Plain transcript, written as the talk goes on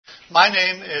My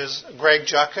name is Greg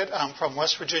Juckett. I'm from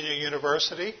West Virginia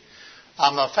University.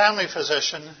 I'm a family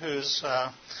physician who's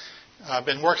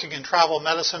been working in travel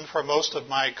medicine for most of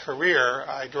my career.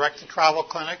 I direct the travel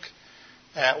clinic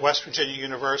at West Virginia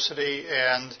University,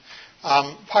 and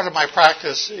part of my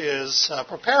practice is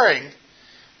preparing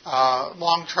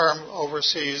long-term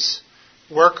overseas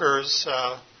workers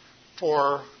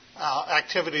for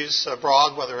activities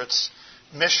abroad, whether it's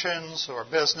missions or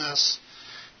business.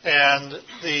 And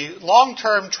the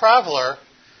long-term traveler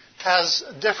has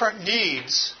different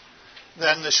needs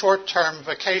than the short-term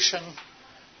vacation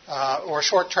or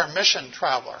short-term mission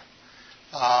traveler.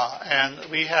 And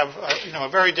we have a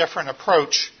very different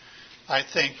approach, I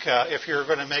think, if you're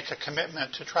going to make a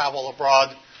commitment to travel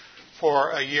abroad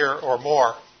for a year or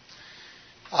more.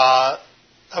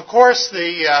 Of course,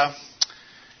 the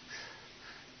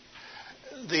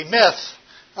myth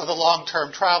of the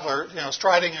long-term traveler,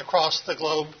 striding across the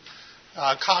globe,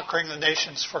 conquering the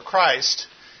nations for Christ,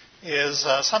 is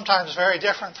sometimes very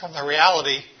different from the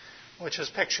reality, which is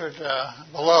pictured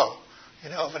below,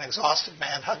 of an exhausted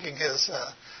man hugging his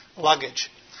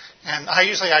luggage. And I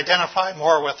usually identify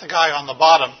more with the guy on the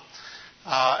bottom.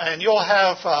 And you'll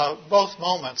have both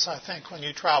moments, I think, when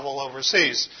you travel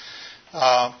overseas.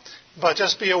 But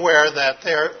just be aware that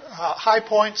there are high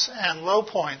points and low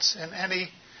points in any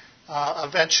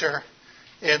adventure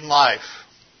in life.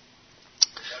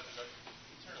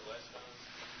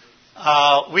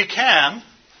 We can,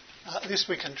 at least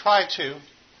we can try to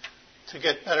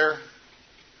get better.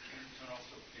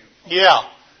 Yeah.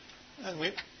 And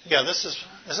is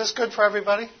this good for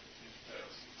everybody?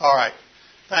 All right.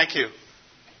 Thank you.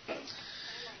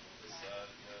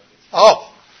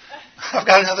 Oh, I've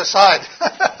got another side.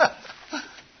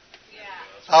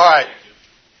 All right.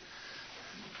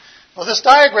 Well, this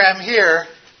diagram here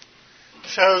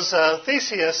shows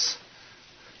Theseus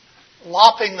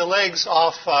lopping the legs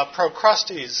off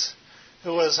Procrustes,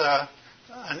 who was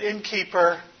an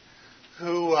innkeeper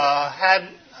who had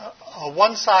a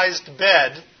one-sized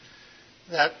bed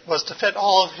that was to fit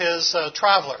all of his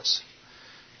travelers.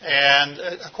 And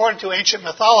according to ancient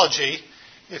mythology,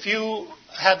 if you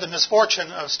had the misfortune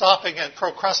of stopping at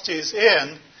Procrustes'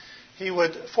 inn, he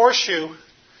would force you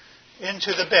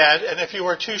into the bed, and if you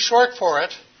were too short for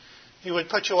it, he would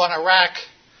put you on a rack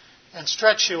and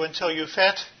stretch you until you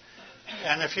fit.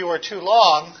 And if you were too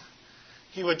long,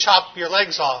 he would chop your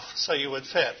legs off so you would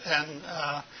fit. And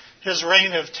his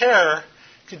reign of terror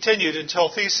continued until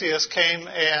Theseus came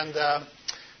and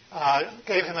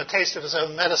gave him a taste of his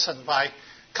own medicine by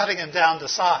cutting him down to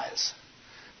size,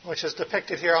 which is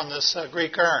depicted here on this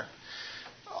Greek urn.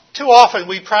 Too often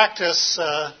we practice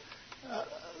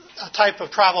a type of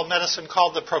travel medicine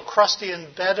called the Procrustean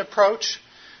bed approach,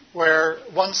 where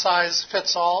one size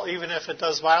fits all, even if it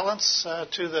does violence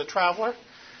to the traveler.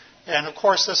 And of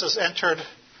course, this has entered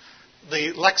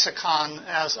the lexicon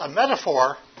as a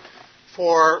metaphor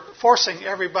for forcing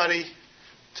everybody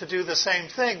to do the same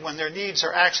thing when their needs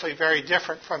are actually very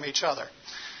different from each other.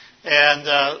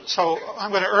 And so I'm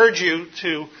going to urge you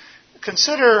to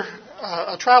consider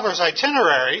a traveler's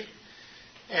itinerary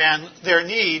and their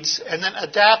needs, and then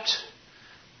adapt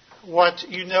what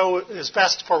you know is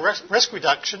best for risk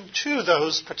reduction to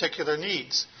those particular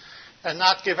needs, and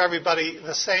not give everybody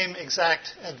the same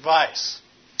exact advice.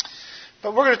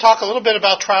 But we're going to talk a little bit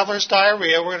about traveler's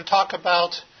diarrhea. We're going to talk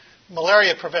about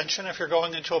malaria prevention if you're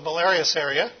going into a malarious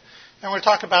area. And we're going to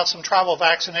talk about some travel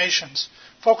vaccinations,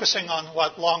 focusing on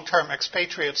what long-term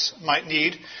expatriates might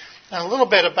need, and a little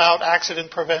bit about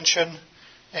accident prevention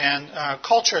and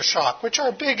culture shock, which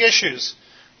are big issues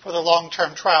for the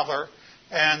long-term traveler.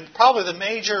 And probably the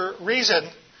major reason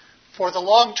for the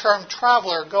long-term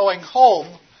traveler going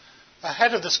home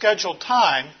ahead of the scheduled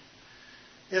time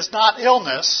is not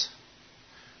illness,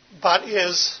 but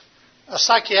is a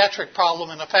psychiatric problem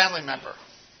in a family member.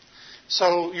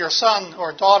 So your son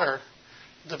or daughter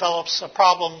develops a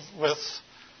problem with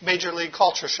major league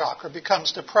culture shock or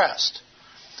becomes depressed.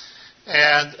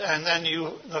 And then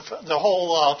the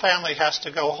whole family has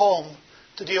to go home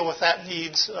to deal with that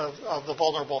needs of the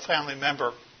vulnerable family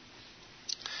member.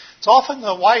 It's often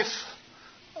the wife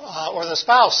or the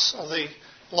spouse of the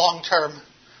long-term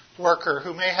worker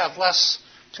who may have less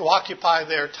to occupy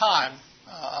their time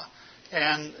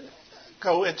and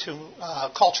go into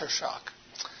culture shock.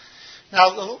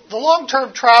 Now, the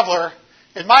long-term traveler,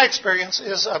 in my experience,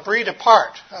 is a breed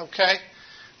apart, okay?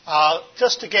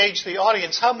 Just to gauge the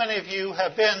audience, how many of you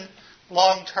have been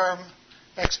long-term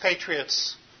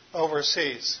expatriates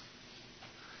overseas?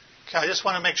 Okay, I just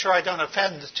want to make sure I don't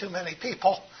offend too many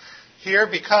people here,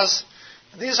 because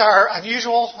these are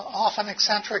unusual, often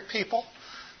eccentric people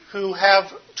who have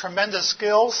tremendous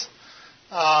skills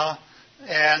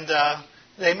and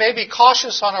they may be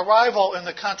cautious on arrival in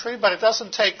the country, but it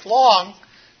doesn't take long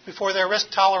before their risk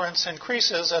tolerance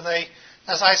increases, and they,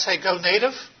 as I say, go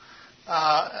native.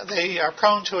 They are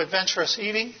prone to adventurous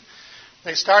eating.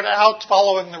 They start out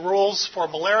following the rules for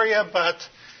malaria, but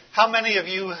how many of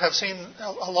you have seen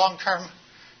a long-term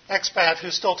expat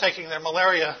who's still taking their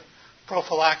malaria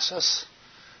prophylaxis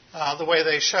the way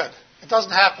they should? It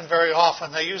doesn't happen very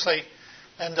often. They usually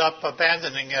end up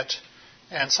abandoning it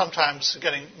and sometimes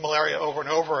getting malaria over and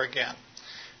over again.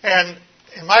 And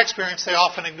in my experience, they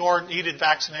often ignore needed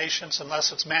vaccinations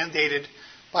unless it's mandated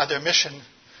by their mission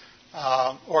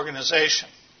organization.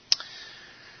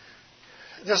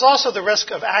 There's also the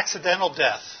risk of accidental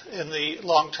death in the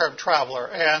long-term traveler.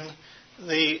 And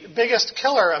the biggest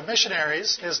killer of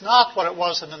missionaries is not what it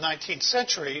was in the 19th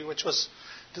century, which was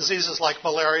diseases like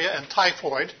malaria and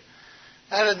typhoid.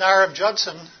 Adoniram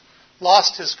Judson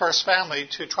lost his first family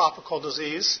to tropical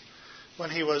disease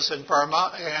when he was in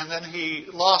Burma, and then he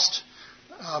lost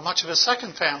much of his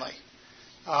second family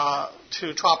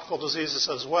to tropical diseases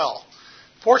as well.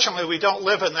 Fortunately, we don't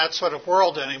live in that sort of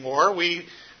world anymore.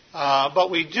 But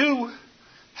we do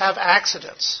have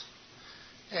accidents.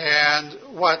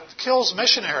 And what kills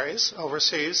missionaries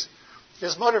overseas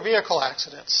is motor vehicle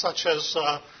accidents, such as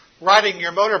riding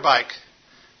your motorbike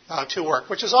to work,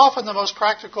 which is often the most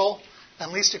practical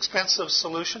and least expensive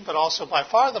solution, but also by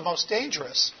far the most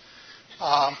dangerous.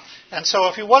 And so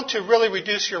if you want to really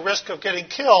reduce your risk of getting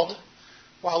killed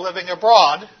while living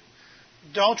abroad,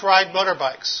 don't ride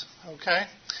motorbikes, okay?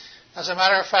 As a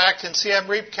matter of fact, in Siem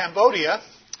Reap, Cambodia,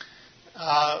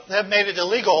 they've made it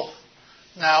illegal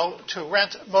now to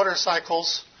rent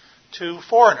motorcycles to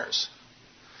foreigners.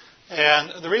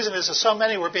 And the reason is that so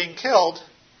many were being killed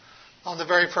on the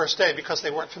very first day because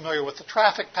they weren't familiar with the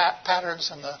traffic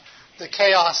patterns and the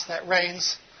chaos that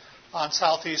reigns on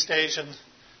Southeast Asian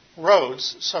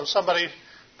roads. So somebody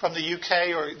from the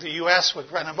UK or the US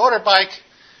would rent a motorbike,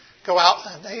 go out,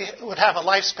 and they would have a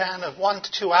lifespan of 1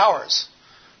 to 2 hours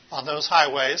on those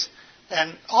highways.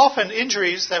 And often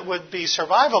injuries that would be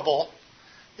survivable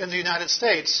in the United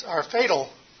States are fatal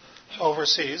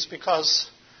overseas because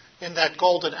in that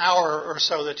golden hour or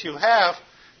so that you have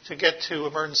to get to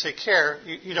emergency care,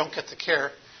 you don't get the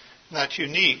care that you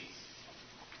need.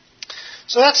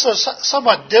 So that's a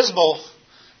somewhat dismal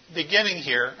beginning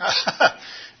here.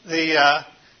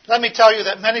 Let me tell you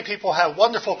that many people have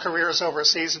wonderful careers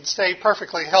overseas and stay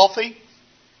perfectly healthy.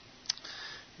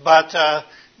 But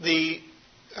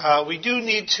we do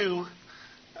need to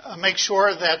make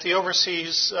sure that the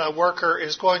overseas worker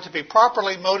is going to be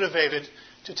properly motivated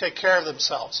to take care of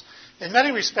themselves. In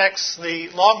many respects, the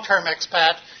long-term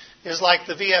expat is like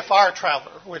the VFR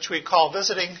traveler, which we call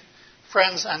visiting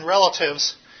friends and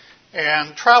relatives.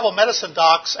 And travel medicine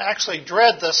docs actually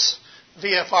dread this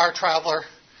VFR traveler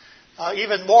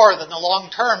even more than the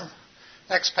long-term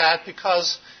expat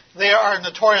because they are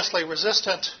notoriously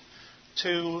resistant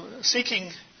to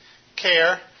seeking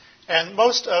care. And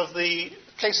most of the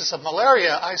cases of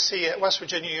malaria I see at West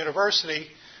Virginia University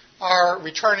are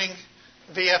returning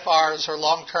VFRs or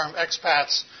long-term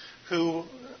expats who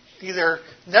either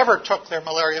never took their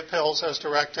malaria pills as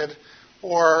directed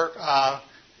or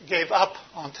gave up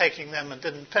on taking them and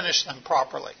didn't finish them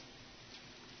properly.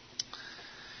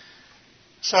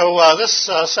 So this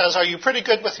says, are you pretty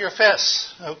good with your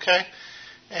fists? Okay.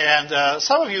 And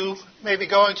some of you may be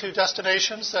going to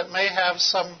destinations that may have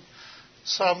some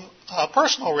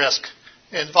personal risk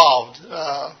involved,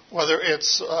 whether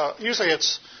it's usually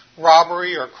it's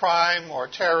robbery or crime or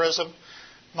terrorism.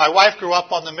 My wife grew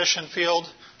up on the mission field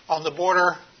on the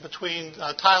border between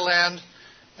Thailand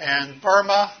and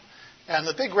Burma, and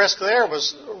the big risk there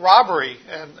was robbery,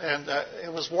 and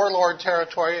it was warlord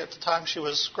territory at the time she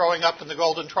was growing up in the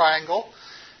Golden Triangle,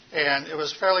 and it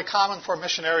was fairly common for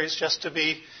missionaries just to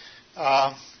be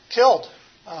killed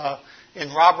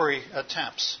in robbery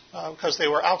attempts because they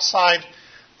were outside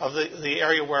of the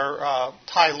area where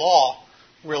Thai law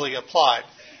really applied.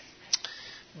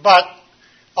 But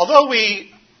although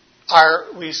we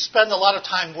spend a lot of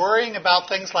time worrying about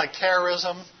things like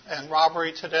terrorism and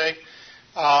robbery today,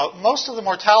 most of the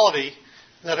mortality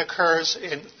that occurs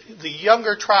in the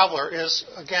younger traveler is,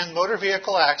 again, motor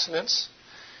vehicle accidents.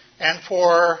 And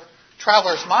for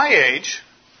travelers my age,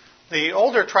 the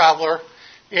older traveler,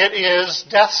 it is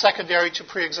death secondary to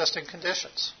pre-existing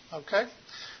conditions. Okay?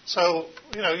 So,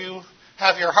 you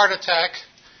have your heart attack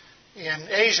in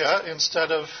Asia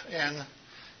instead of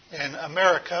in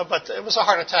America, but it was a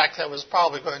heart attack that was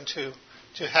probably going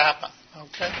to happen.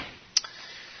 Okay?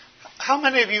 How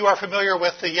many of you are familiar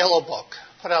with the Yellow Book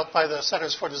put out by the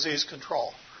Centers for Disease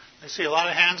Control? I see a lot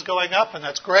of hands going up, and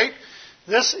that's great.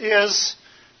 This is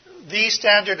the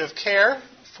standard of care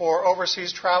for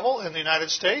overseas travel in the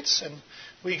United States, and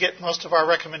we get most of our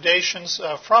recommendations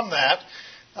from that.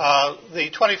 The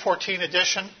 2014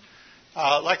 edition,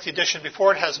 like the edition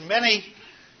before, it has many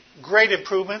great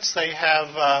improvements. They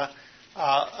have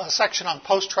a section on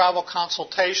post-travel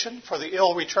consultation for the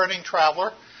ill returning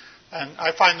traveler, and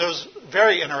I find those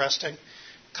very interesting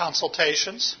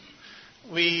consultations.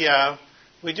 We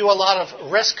do a lot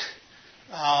of risk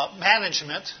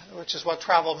management, which is what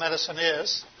travel medicine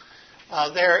is.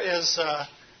 There is a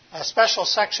special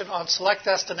section on select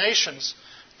destinations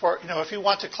for, if you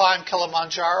want to climb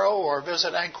Kilimanjaro or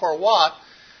visit Angkor Wat.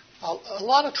 A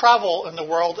lot of travel in the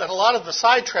world and a lot of the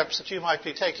side trips that you might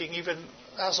be taking, even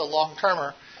as a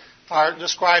long-termer, are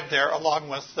described there along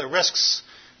with the risks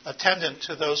attendant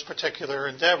to those particular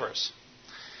endeavors.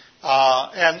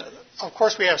 And, of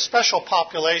course, we have special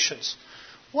populations.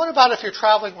 What about if you're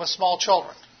traveling with small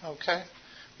children, okay?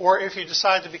 Or if you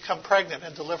decide to become pregnant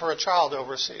and deliver a child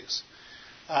overseas?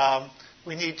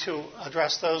 We need to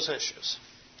address those issues.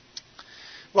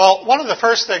 Well, one of the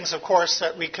first things, of course,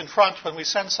 that we confront when we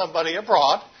send somebody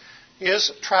abroad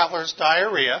is traveler's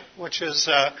diarrhea, which is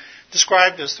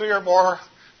described as 3 or more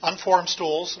unformed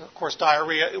stools, of course,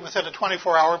 diarrhea within a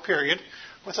 24-hour period,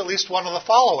 with at least one of the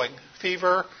following: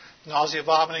 fever, nausea,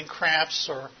 vomiting, cramps,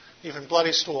 or even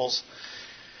bloody stools.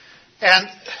 And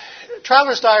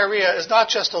traveler's diarrhea is not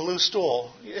just a loose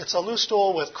stool. It's a loose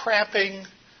stool with cramping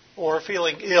or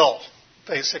feeling ill,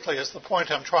 basically, is the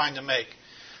point I'm trying to make.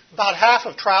 About half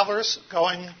of travelers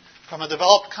going from a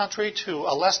developed country to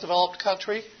a less developed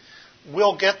country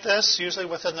will get this, usually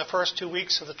within the first 2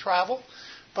 weeks of the travel.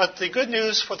 But the good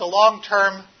news for the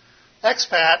long-term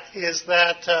expat is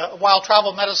that while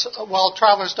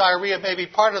traveler's diarrhea may be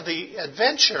part of the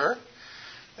adventure,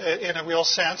 in a real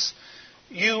sense,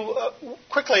 you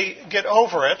quickly get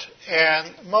over it,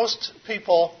 and most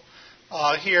people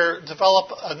here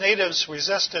develop a native's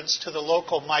resistance to the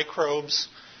local microbes,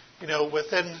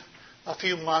 within a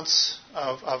few months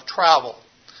of travel.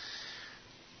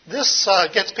 This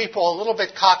gets people a little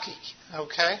bit cocky,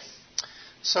 okay?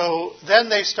 So then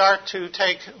they start to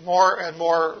take more and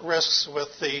more risks with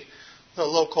the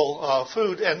local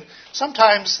food, and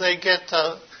sometimes they get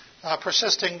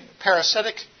persisting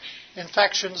parasitic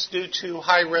infections due to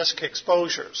high-risk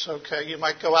exposures, okay? You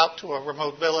might go out to a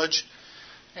remote village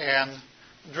and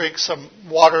drink some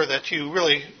water that you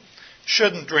really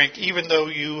shouldn't drink, even though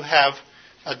you have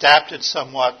adapted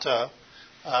somewhat to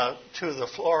the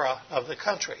flora of the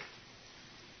country.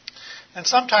 And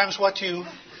sometimes what you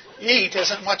eat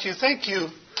isn't what you think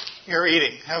you're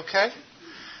eating, okay?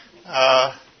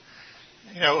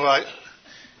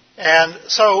 And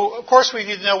so, of course, we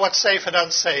need to know what's safe and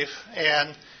unsafe.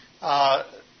 And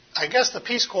I guess the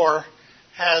Peace Corps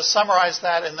has summarized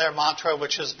that in their mantra,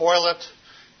 which is boil it,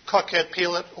 cook it,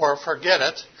 peel it, or forget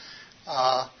it.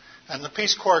 And the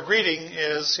Peace Corps greeting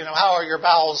is, how are your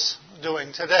bowels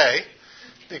doing today?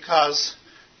 Because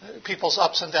people's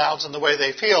ups and downs and the way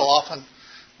they feel often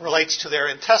relates to their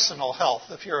intestinal health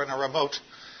if you're in a remote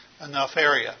enough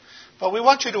area. But we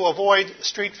want you to avoid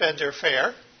street vendor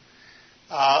fare.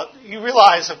 You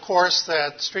realize, of course,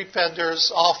 that street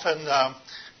vendors often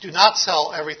do not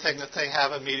sell everything that they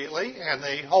have immediately, and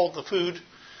they hold the food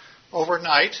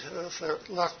overnight, the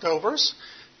leftovers.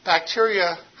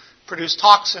 Bacteria produce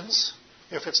toxins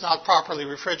if it's not properly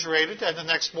refrigerated, and the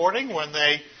next morning when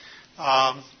they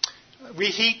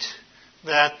reheat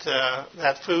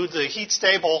that food, the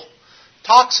heat-stable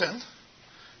toxin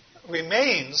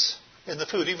remains in the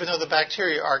food, even though the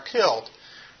bacteria are killed.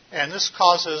 And this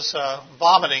causes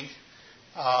vomiting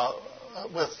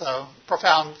with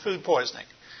profound food poisoning.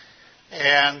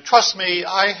 And trust me,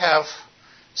 I have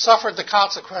suffered the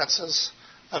consequences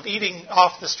of eating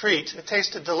off the street. It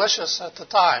tasted delicious at the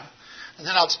time. And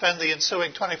then I'd spend the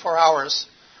ensuing 24 hours,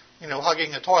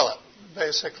 hugging a toilet,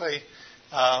 basically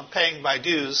paying my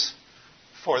dues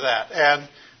for that. And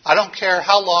I don't care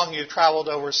how long you've traveled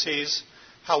overseas,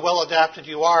 how well adapted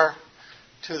you are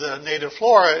to the native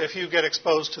flora, if you get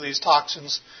exposed to these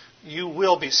toxins, you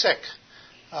will be sick.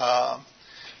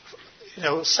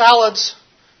 Salads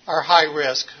are high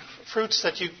risk. Fruits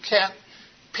that you can't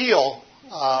peel,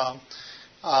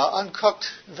 uncooked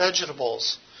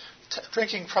vegetables.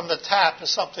 Drinking from the tap is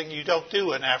something you don't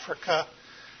do in Africa,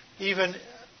 even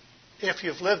if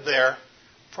you've lived there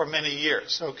for many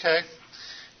years, okay?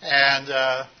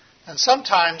 And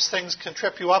sometimes things can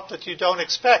trip you up that you don't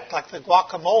expect, like the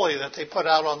guacamole that they put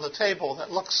out on the table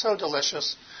that looks so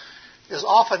delicious is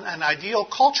often an ideal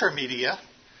culture media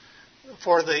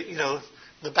for the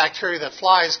bacteria that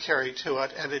flies carry to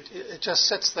it, and it just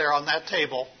sits there on that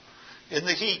table in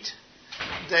the heat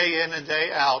day in and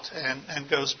day out and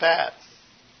goes bad.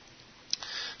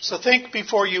 So think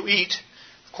before you eat.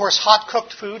 Of course, hot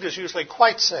cooked food is usually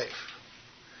quite safe.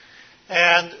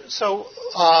 And so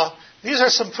these are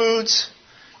some foods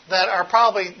that are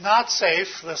probably not safe.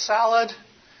 The salad,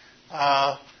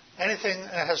 anything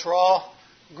that has raw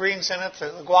greens in it,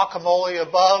 the guacamole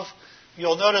above.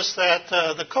 You'll notice that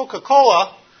the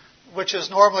Coca-Cola, which is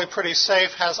normally pretty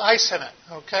safe, has ice in it,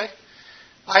 okay?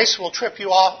 Ice will trip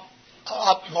you up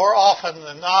more often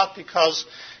than not because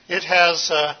it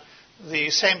has the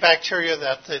same bacteria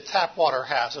that the tap water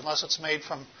has, unless it's made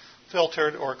from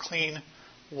filtered or clean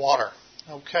water,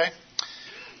 okay?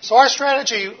 So our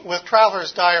strategy with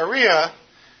traveler's diarrhea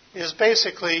is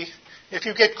basically, if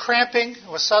you get cramping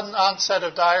with sudden onset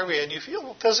of diarrhea and you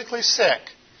feel physically sick,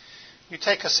 you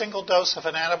take a single dose of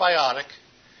an antibiotic,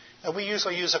 and we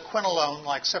usually use a quinolone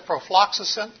like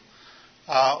ciprofloxacin.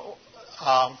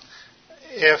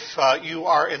 If you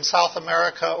are in South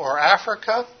America or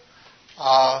Africa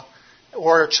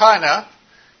or China,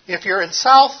 if you're in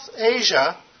South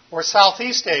Asia or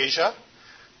Southeast Asia,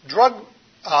 drug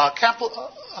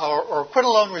or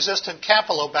quinolone-resistant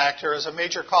Campylobacter is a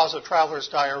major cause of traveler's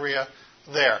diarrhea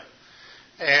there.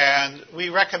 And we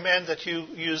recommend that you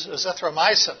use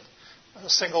azithromycin, a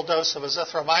single dose of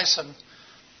azithromycin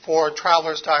for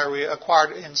traveler's diarrhea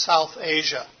acquired in South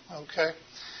Asia. Okay?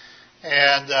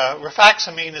 And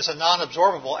rifaximin is a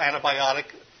non-absorbable antibiotic,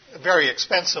 a very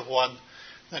expensive one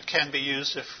that can be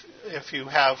used if you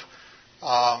have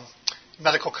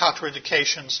medical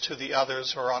contraindications to the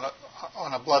others or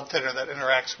on a blood thinner that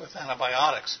interacts with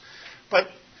antibiotics. But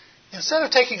instead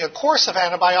of taking a course of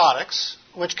antibiotics,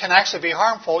 which can actually be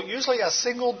harmful, usually a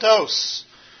single dose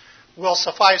will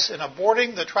suffice in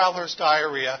aborting the traveler's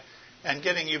diarrhea and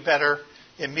getting you better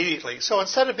immediately. So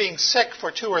instead of being sick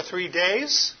for 2 or 3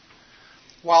 days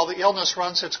while the illness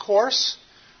runs its course,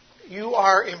 you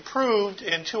are improved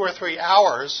in 2 or 3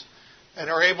 hours and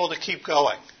are able to keep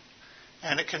going.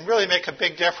 And it can really make a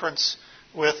big difference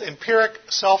with empiric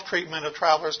self-treatment of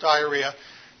traveler's diarrhea.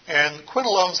 And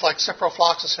quinolones like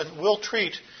ciprofloxacin will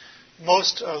treat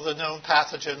most of the known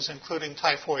pathogens, including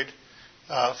typhoid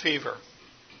fever.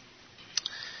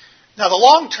 Now, the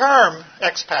long-term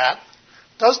expat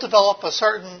does develop a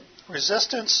certain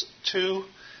resistance to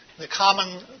the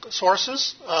common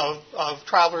sources of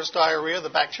traveler's diarrhea, the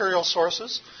bacterial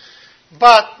sources,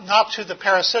 but not to the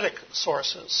parasitic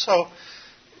sources. So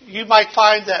you might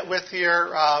find that with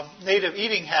your native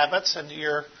eating habits and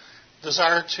your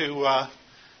desire to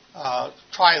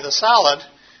try the salad,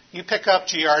 you pick up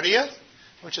giardia,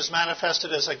 which is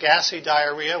manifested as a gassy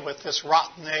diarrhea with this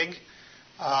rotten egg,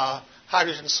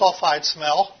 hydrogen sulfide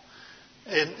smell.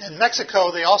 In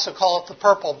Mexico, they also call it the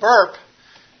purple burp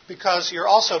because you're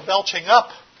also belching up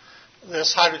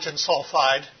this hydrogen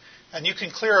sulfide, and you can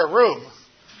clear a room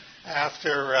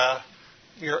after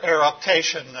your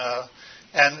eructation,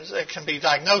 and it can be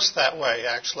diagnosed that way,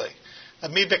 actually.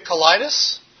 Amoebic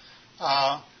colitis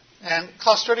and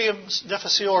Clostridium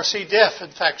difficile or C. diff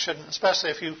infection,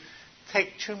 especially if you take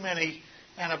too many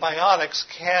antibiotics,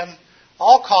 can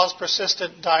all cause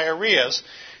persistent diarrheas.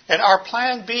 And our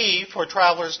plan B for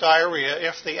traveler's diarrhea,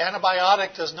 if the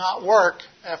antibiotic does not work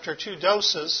after 2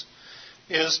 doses,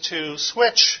 is to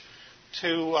switch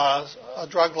to a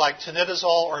drug like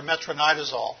tinidazole or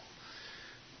metronidazole.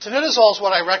 Tinidazole is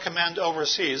what I recommend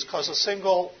overseas because a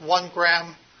single 2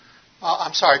 gram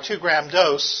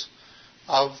dose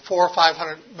of 400 or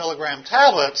 500 milligram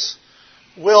tablets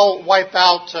will wipe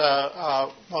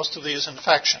out most of these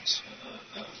infections.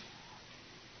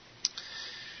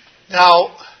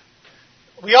 Now,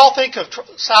 we all think of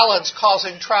salads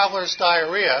causing traveler's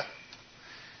diarrhea,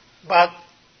 but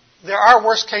there are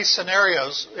worst-case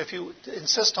scenarios if you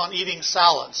insist on eating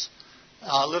salads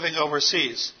living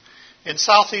overseas. In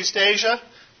Southeast Asia,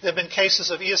 there have been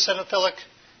cases of eosinophilic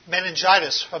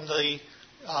meningitis from the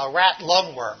rat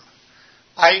lungworm.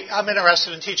 I'm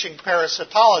interested in teaching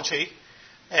parasitology,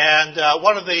 and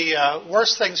one of the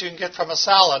worst things you can get from a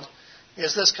salad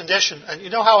is this condition. And you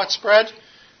know how it's spread?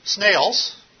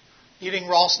 Snails. Eating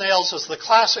raw snails is the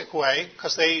classic way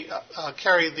because they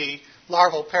carry the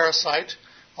larval parasite,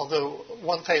 although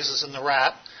one phase is in the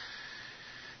rat.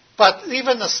 But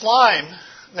even the slime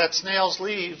that snails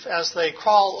leave as they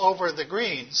crawl over the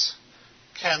greens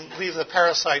can leave the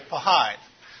parasite behind.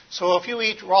 So if you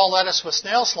eat raw lettuce with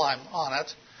snail slime on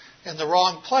it in the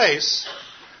wrong place,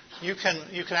 you can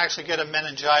actually get a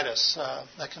meningitis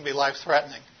that can be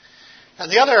life-threatening.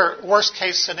 And the other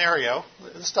worst-case scenario,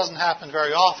 this doesn't happen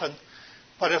very often,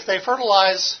 but if they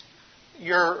fertilize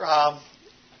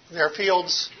their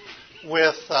fields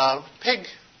with pig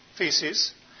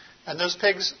feces, and those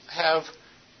pigs have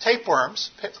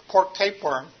tapeworms, pork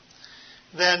tapeworm,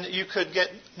 then you could get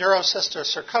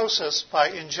neurocysticercosis by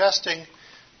ingesting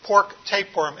pork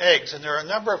tapeworm eggs. And there are a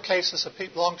number of cases of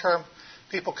long-term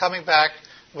people coming back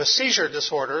with seizure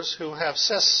disorders who have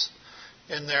cysts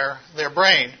in their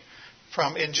brain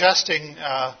from ingesting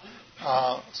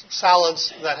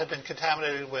salads that have been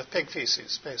contaminated with pig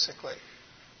feces, basically.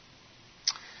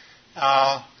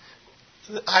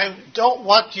 I don't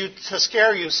want you to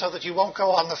scare you so that you won't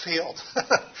go on the field.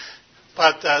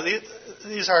 But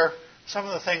these are some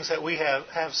of the things that we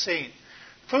have seen.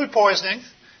 Food poisoning.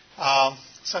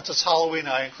 Since it's Halloween,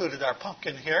 I included our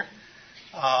pumpkin here.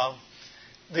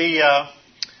 The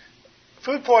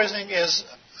food poisoning is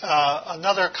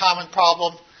another common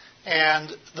problem.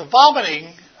 And the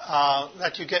vomiting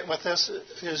that you get with this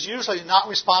is usually not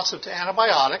responsive to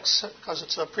antibiotics because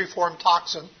it's a preformed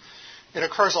toxin. It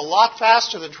occurs a lot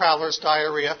faster than traveler's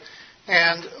diarrhea.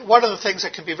 And one of the things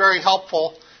that can be very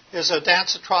helpful is a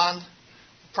dancitron,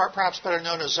 perhaps better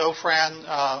known as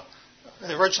Zofran,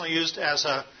 originally used as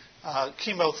a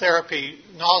chemotherapy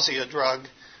nausea drug,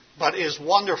 but is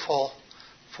wonderful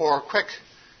for quick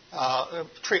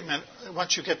treatment.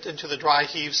 Once you get into the dry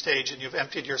heave stage and you've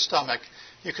emptied your stomach,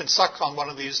 you can suck on one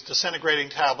of these disintegrating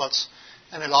tablets,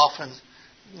 and it often,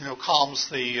 calms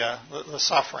the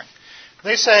suffering.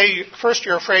 They say first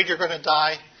you're afraid you're going to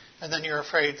die, and then you're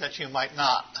afraid that you might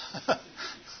not.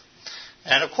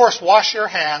 And of course, wash your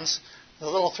hands. The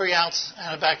little 3-ounce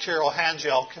antibacterial hand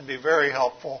gel can be very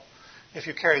helpful if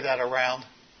you carry that around.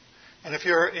 And if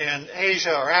you're in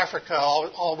Asia or Africa,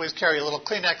 always carry a little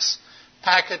Kleenex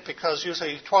packet because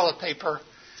usually toilet paper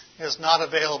is not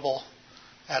available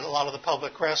at a lot of the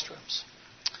public restrooms.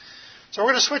 So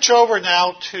we're going to switch over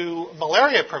now to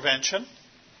malaria prevention.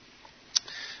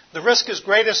 The risk is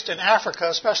greatest in Africa,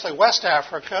 especially West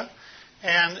Africa,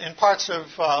 and in parts of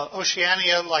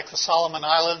Oceania like the Solomon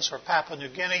Islands or Papua New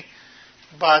Guinea.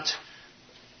 But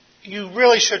you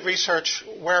really should research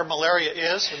where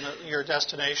malaria is in your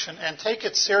destination and take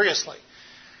it seriously.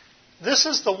 This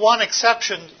is the one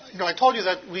exception. I told you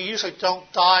that we usually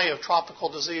don't die of tropical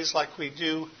disease like we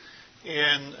did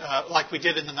in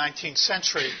the 19th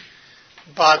century.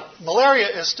 But malaria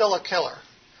is still a killer.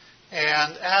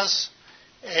 And as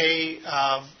a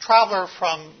traveler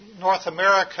from North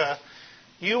America,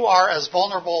 you are as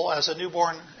vulnerable as a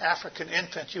newborn African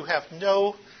infant. You have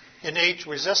no innate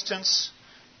resistance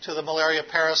to the malaria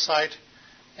parasite.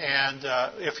 And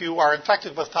if you are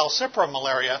infected with falciparum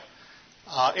malaria,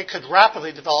 it could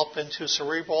rapidly develop into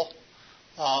cerebral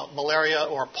malaria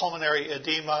or pulmonary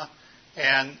edema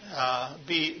and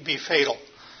be fatal.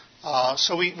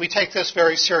 So we take this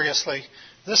very seriously.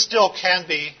 This still can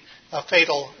be a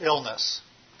fatal illness.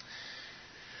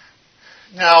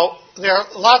 Now, there are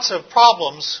lots of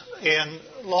problems in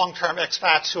long-term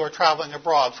expats who are traveling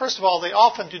abroad. First of all, they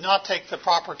often do not take the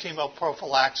proper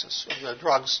chemoprophylaxis of the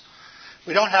drugs.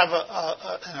 We don't have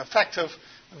an effective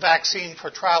vaccine for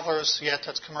travelers yet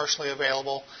that's commercially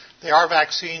available. There are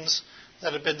vaccines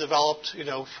that have been developed,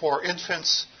 for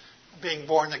infants being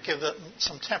born that give them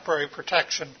some temporary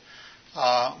protection,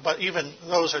 but even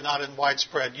those are not in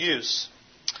widespread use.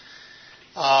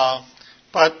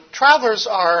 But travelers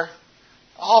are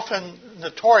often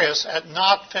notorious at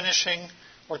not finishing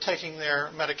or taking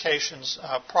their medications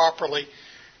properly,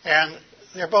 and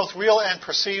there are both real and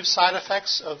perceived side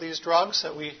effects of these drugs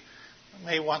that we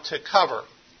may want to cover.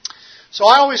 So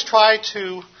I always try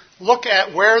to look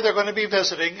at where they're going to be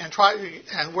visiting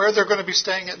and where they're going to be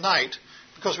staying at night,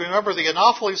 because remember, the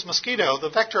Anopheles mosquito, the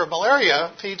vector of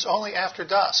malaria, feeds only after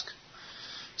dusk.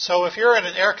 So if you're in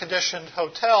an air-conditioned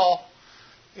hotel,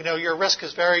 your risk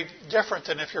is very different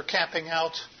than if you're camping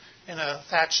out in a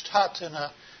thatched hut in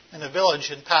a village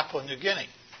in Papua New Guinea.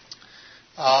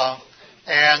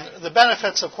 And the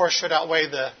benefits, of course, should outweigh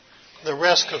the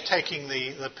risk of taking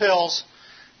the pills.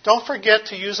 Don't forget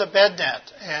to use a bed net,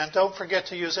 and don't forget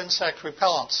to use insect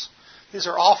repellents. These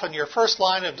are often your first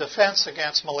line of defense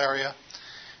against malaria.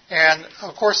 And,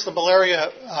 of course, the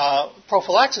malaria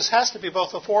prophylaxis has to be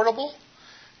both affordable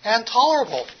and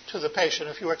tolerable to the patient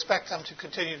if you expect them to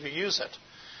continue to use it.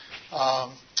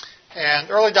 And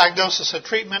early diagnosis and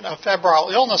treatment of febrile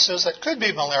illnesses that could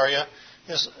be malaria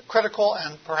is critical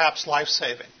and perhaps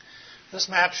life-saving. This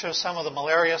map shows some of the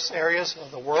malarious areas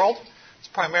of the world. It's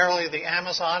primarily the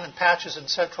Amazon and patches in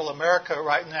Central America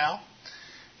right now,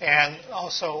 and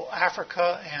also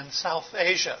Africa and South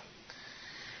Asia.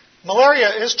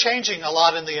 Malaria is changing a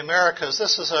lot in the Americas.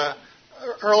 This is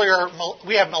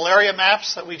we have malaria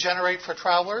maps that we generate for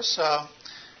travelers.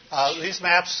 These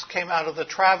maps came out of the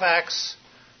Travax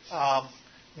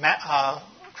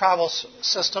travel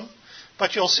system.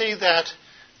 But you'll see that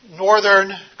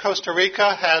northern Costa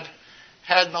Rica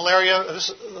had malaria. This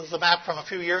is the map from a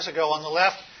few years ago on the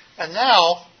left. And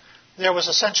now there was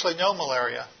essentially no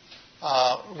malaria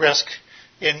risk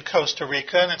in Costa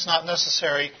Rica, and it's not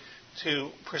necessary to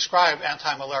prescribe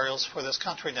antimalarials for this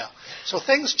country now. So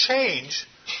things change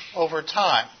over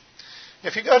time.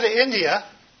 If you go to India,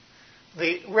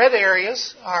 the red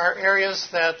areas are areas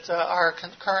that are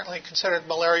currently considered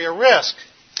malaria risk.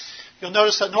 You'll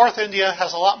notice that North India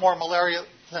has a lot more malaria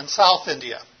than South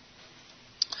India.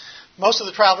 Most of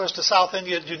the travelers to South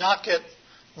India do not get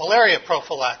malaria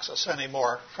prophylaxis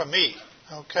anymore from me.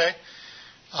 Okay?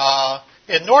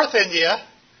 In North India,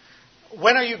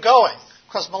 when are you going?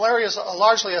 Because malaria is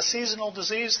largely a seasonal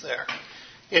disease there.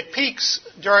 It peaks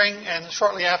during and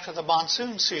shortly after the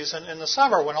monsoon season in the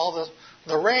summer when all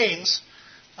the rains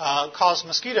cause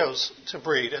mosquitoes to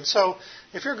breed. And so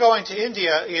if you're going to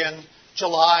India in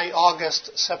July,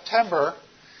 August, September,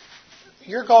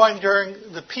 you're going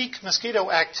during the peak mosquito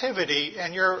activity,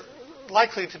 and you're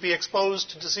likely to be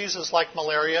exposed to diseases like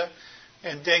malaria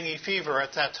and dengue fever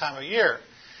at that time of year.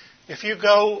 If you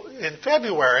go in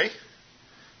February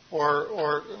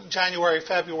or January,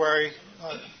 February,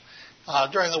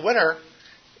 during the winter,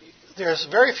 there's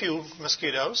very few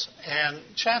mosquitoes, and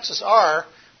chances are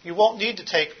you won't need to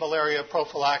take malaria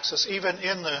prophylaxis even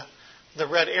in the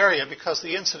red area because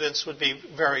the incidence would be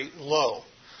very low.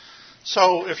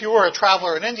 So if you were a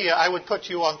traveler in India, I would put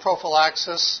you on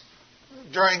prophylaxis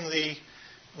during the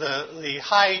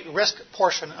high risk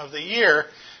portion of the year,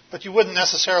 but you wouldn't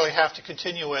necessarily have to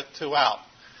continue it throughout.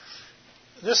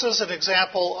 This is an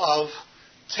example of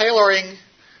tailoring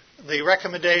the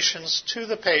recommendations to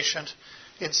the patient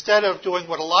instead of doing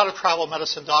what a lot of travel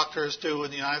medicine doctors do in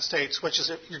the United States, which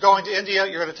is if you're going to India,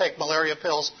 you're going to take malaria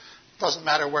pills. It doesn't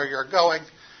matter where you're going.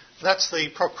 That's the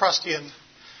Procrustean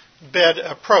bed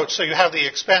approach. So you have the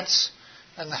expense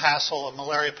and the hassle of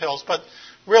malaria pills, but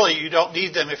really you don't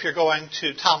need them if you're going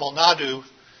to Tamil Nadu,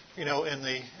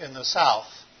 in the south.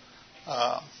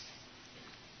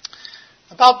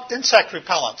 About insect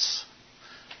repellents.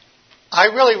 I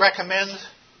really recommend,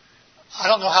 I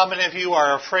don't know how many of you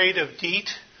are afraid of DEET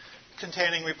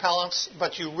containing repellents,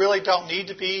 but you really don't need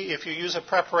to be if you use a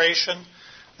preparation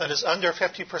that is under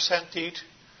 50% DEET.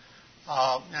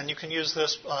 And you can use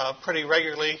this pretty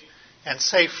regularly and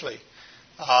safely.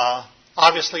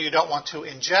 Obviously, you don't want to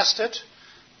ingest it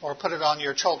or put it on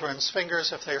your children's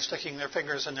fingers if they're sticking their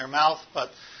fingers in their mouth,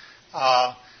 but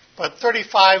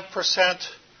 35%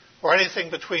 or anything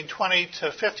between 20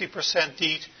 to 50%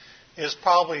 DEET is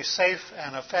probably safe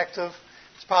and effective.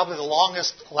 It's probably the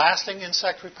longest lasting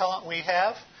insect repellent we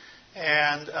have,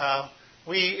 and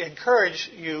we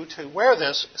encourage you to wear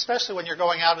this, especially when you're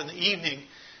going out in the evening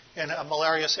in a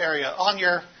malarious area, on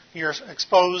your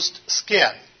exposed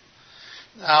skin.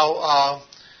 Now,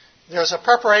 there's a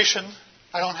preparation,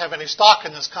 I don't have any stock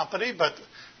in this company, but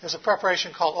there's a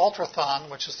preparation called Ultrathon,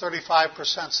 which is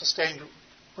 35% sustained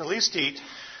release DEET,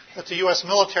 that the U.S.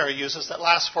 military uses that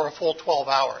lasts for a full 12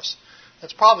 hours.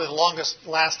 It's probably the longest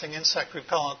lasting insect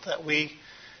repellent that we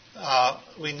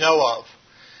know of.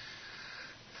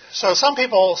 So some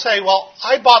people say, well,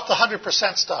 I bought the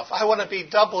 100% stuff. I want to be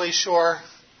doubly sure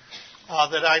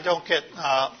that I don't get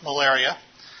malaria.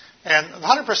 And the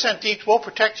 100% DEET will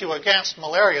protect you against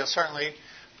malaria, certainly,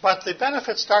 but the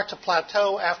benefits start to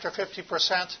plateau after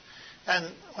 50%.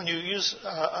 And when you use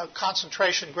a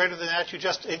concentration greater than that, you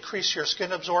just increase your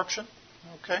skin absorption.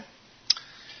 Okay?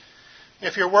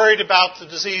 If you're worried about the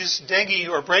disease dengue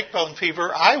or breakbone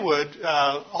fever, I would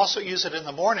also use it in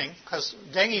the morning because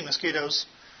dengue mosquitoes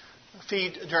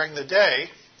feed during the day,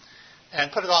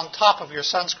 and put it on top of your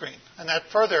sunscreen. And that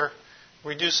further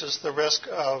reduces the risk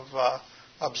of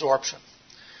absorption.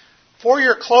 For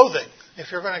your clothing,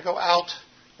 if you're going to go out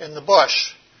in the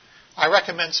bush, I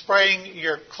recommend spraying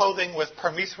your clothing with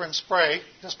permethrin spray.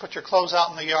 Just put your clothes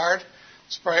out in the yard,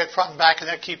 spray it front and back, and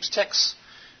that keeps ticks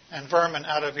and vermin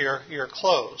out of your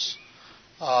clothes.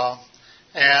 Other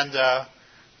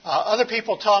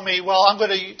people tell me, well, I'm going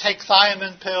to take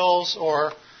thiamine pills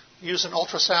or use an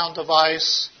ultrasound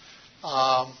device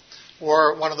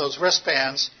or one of those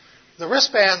wristbands. The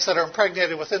wristbands that are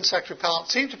impregnated with insect repellent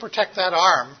seem to protect that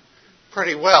arm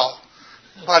pretty well.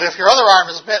 But if your other arm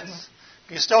is bitten,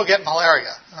 you still get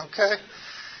malaria, okay?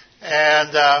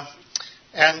 And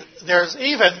there's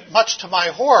even, much to my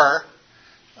horror,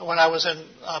 when I was in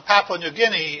Papua New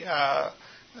Guinea,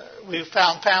 we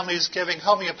found families giving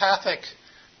homeopathic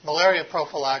malaria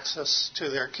prophylaxis to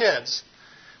their kids.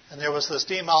 And there was this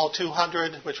DMAL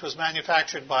 200, which was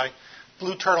manufactured by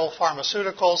Blue Turtle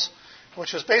Pharmaceuticals,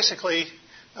 which is basically,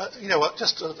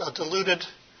 just a diluted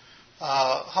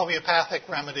homeopathic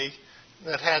remedy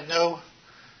that had no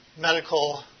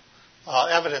medical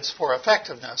evidence for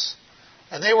effectiveness.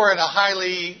 And they were in a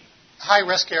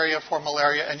high-risk area for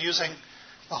malaria and using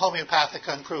a homeopathic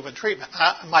unproven treatment.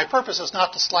 My purpose is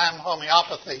not to slam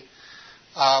homeopathy,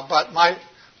 but my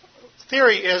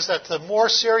theory is that the more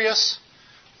serious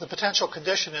the potential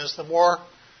condition is, the more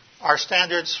our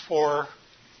standards for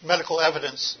medical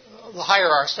evidence, the higher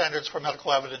our standards for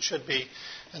medical evidence should be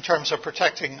in terms of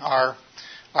protecting our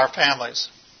families.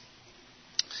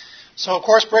 So, of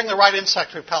course, bring the right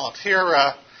insect repellent. Here,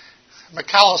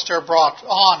 McAllister brought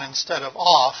on instead of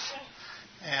off,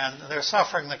 and they're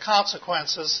suffering the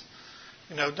consequences.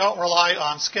 Don't rely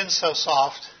on Skin So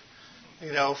Soft,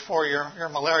 for your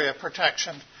malaria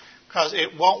protection, because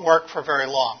it won't work for very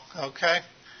long, okay?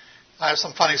 I have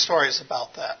some funny stories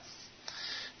about that.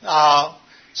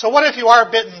 So what if you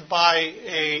are bitten by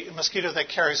a mosquito that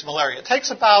carries malaria? It takes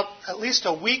about at least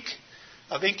a week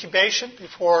of incubation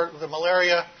before the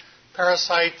malaria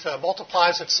parasite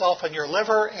multiplies itself in your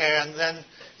liver and then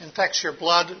infects your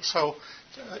blood. So,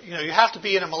 you have to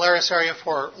be in a malarious area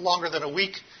for longer than a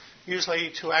week,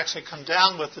 usually, to actually come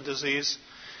down with the disease.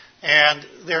 And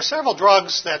there are several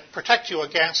drugs that protect you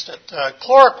against it.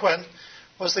 Chloroquine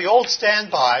was the old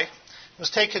standby. It was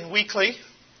taken weekly,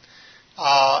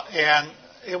 and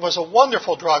it was a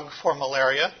wonderful drug for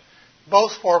malaria,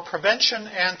 both for prevention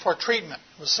and for treatment.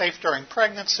 It was safe during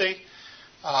pregnancy.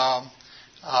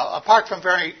 Apart from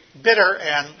very bitter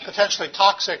and potentially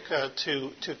toxic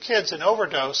to kids in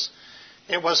overdose,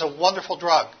 it was a wonderful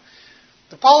drug.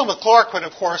 The problem with chloroquine,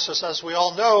 of course, is, as we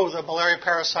all know, the malaria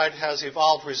parasite has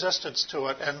evolved resistance to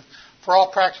it, and for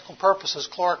all practical purposes,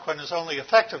 chloroquine is only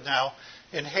effective now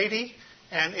in Haiti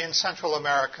and in Central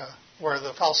America, where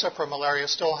the falciparum malaria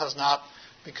still has not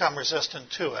become resistant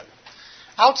to it.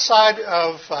 Outside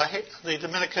of the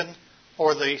Dominican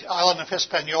or the island of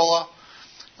Hispaniola,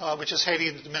 which is Haiti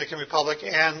and the Dominican Republic,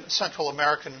 and Central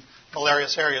American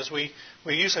malarious areas, we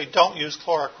usually don't use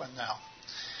chloroquine now.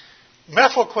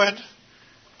 Mefloquine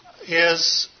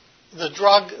is the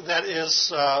drug that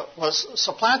was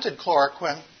supplanted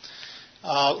chloroquine.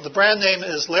 The brand name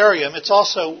is Lariam. It's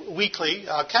also weekly,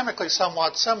 chemically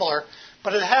somewhat similar,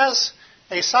 but it has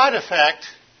a side effect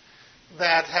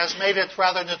that has made it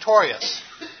rather notorious.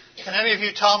 Can any of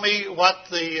you tell me what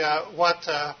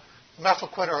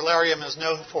mefloquine or Lariam is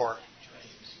known for?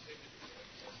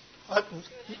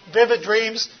 Vivid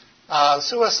dreams,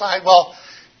 suicide. Well,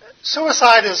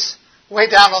 suicide is way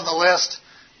down on the list,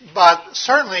 but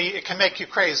certainly it can make you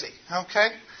crazy, okay?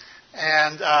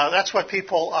 And that's what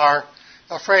people are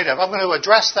afraid of. I'm going to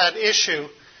address that issue.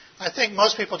 I think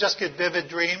most people just get vivid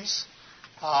dreams,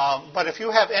 but if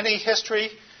you have any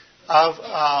history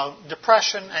of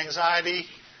depression, anxiety,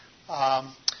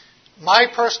 my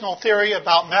personal theory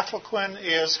about mefloquine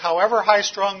is, however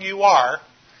high-strung you are,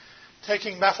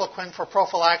 taking mefloquine for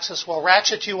prophylaxis will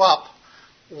ratchet you up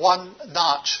one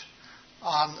notch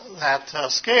on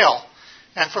that scale.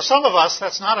 And for some of us,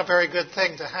 that's not a very good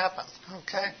thing to happen,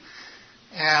 okay?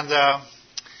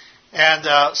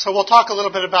 And so we'll talk a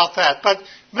little bit about that. But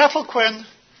mefloquine,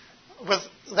 with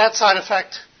that side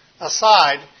effect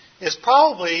aside, is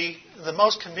probably the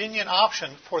most convenient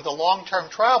option for the long-term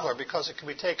traveler because it can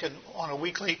be taken on a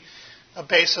weekly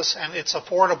basis and it's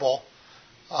affordable.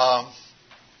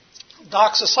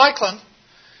 Doxycycline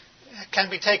can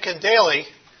be taken daily.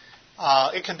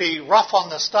 It can be rough on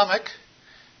the stomach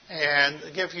and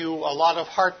give you a lot of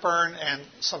heartburn and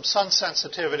some sun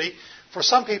sensitivity. For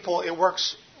some people, it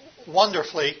works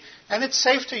wonderfully, and it's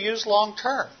safe to use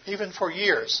long-term, even for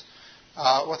years,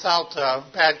 without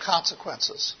bad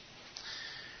consequences.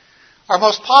 Our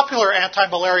most popular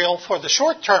anti-malarial for the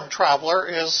short-term traveler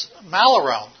is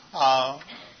Malarone,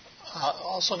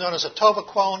 also known as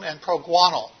atovaquone and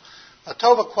proguanil.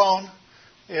 Atovaquone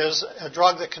is a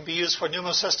drug that can be used for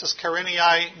pneumocystis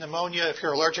carinii, pneumonia if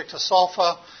you're allergic to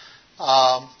sulfa.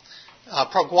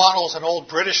 Proguanil is an old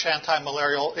British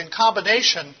anti-malarial. In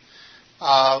combination,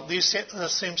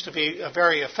 this seems to be a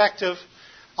very effective,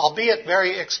 albeit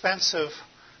very expensive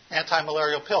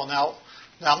anti-malarial pill. Now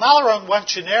Malarone went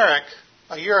generic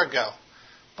a year ago,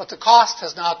 but the cost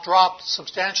has not dropped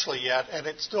substantially yet, and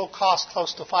it still costs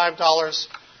close to $5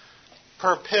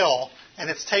 per pill, and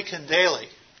it's taken daily.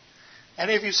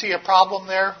 Any of you see a problem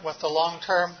there with the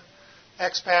long-term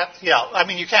expat? Yeah, I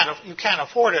mean, you can't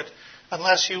afford it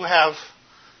unless you have.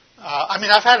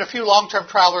 I've had a few long-term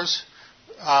travelers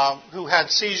who had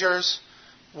seizures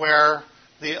where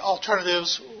the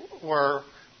alternatives were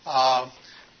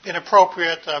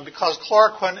inappropriate because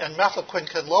chloroquine and mefloquine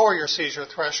can lower your seizure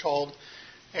threshold,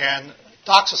 and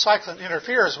doxycycline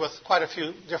interferes with quite a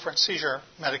few different seizure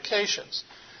medications.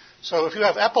 So if you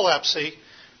have epilepsy,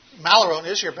 Malarone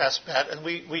is your best bet, and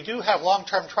we do have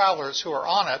long-term travelers who are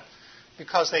on it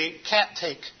because they can't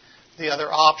take the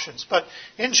other options. But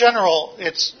in general,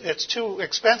 it's too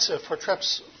expensive for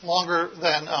trips longer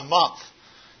than a month.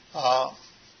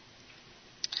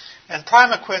 And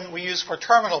Primaquine we use for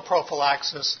terminal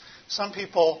prophylaxis. Some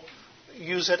people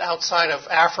use it outside of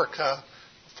Africa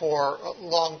for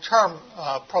long-term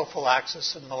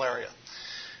prophylaxis in malaria.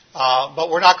 But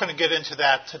we're not going to get into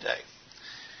that today.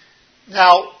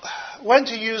 Now, when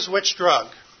to use which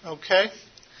drug, okay?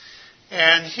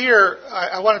 And here,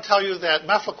 I want to tell you that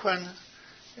mefloquine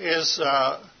is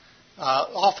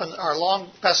often our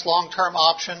best long-term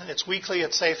option. It's weekly,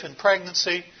 it's safe in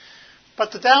pregnancy.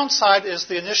 But the downside is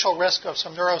the initial risk of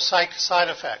some neuropsych side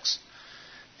effects.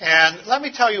 And let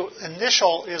me tell you,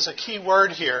 initial is a key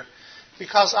word here,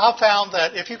 because I've found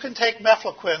that if you can take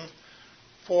mefloquine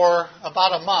for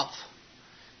about a month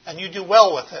and you do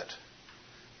well with it,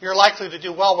 you're likely to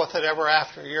do well with it ever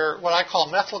after. You're what I call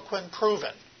mefloquine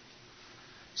proven.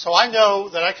 So I know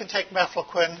that I can take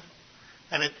mefloquine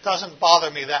and it doesn't bother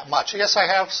me that much. Yes, I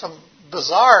have some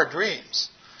bizarre dreams.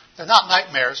 They're not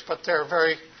nightmares, but they're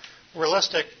very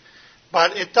realistic.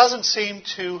 But it doesn't seem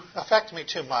to affect me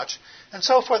too much. And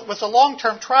so with a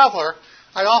long-term traveler,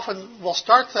 I often will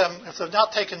start them, if they've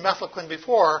not taken mefloquine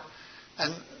before,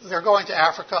 and they're going to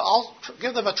Africa, I'll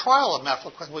give them a trial of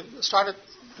mefloquine. We start it,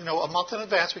 a month in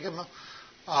advance. We give them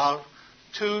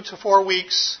 2 to 4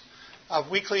 weeks of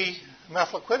weekly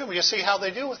mefloquine, and we just see how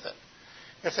they do with it.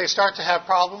 If they start to have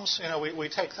problems, we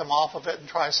take them off of it and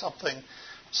try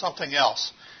something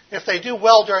else. If they do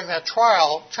well during that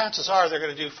trial, chances are they're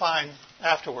going to do fine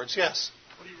afterwards. Yes?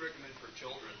 What do you recommend for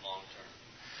children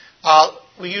long-term?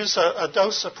 We use a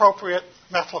dose-appropriate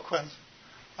mefloquine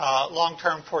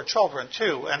long-term for children,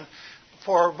 too. And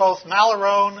for both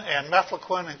Malarone and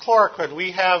mefloquine and chloroquine,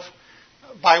 we have,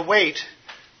 by weight,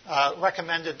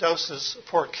 recommended doses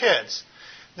for kids.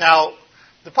 Now,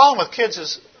 the problem with kids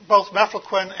is both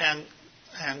mefloquine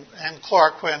and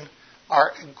chloroquine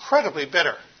are incredibly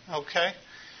bitter, okay?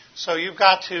 So you've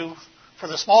got to, for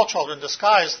the small children,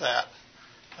 disguise that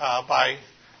by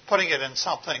putting it in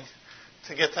something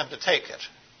to get them to take it,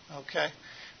 okay?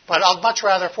 But I'd much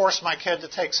rather force my kid to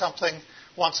take something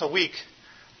once a week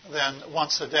than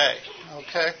once a day,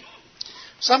 okay?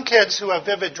 Some kids who have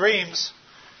vivid dreams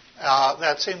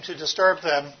that seem to disturb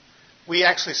them, we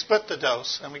actually split the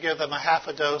dose, and we give them a half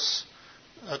a dose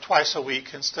twice a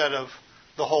week instead of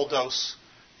the whole dose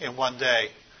in one day.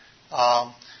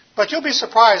 But you'll be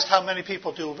surprised how many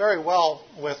people do very well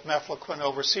with mefloquine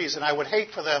overseas, and I would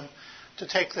hate for them to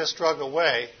take this drug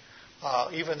away,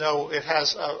 even though it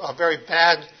has a very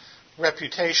bad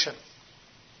reputation.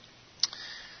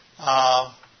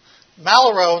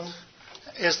 Malarone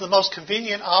is the most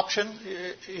convenient option.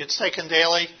 It's taken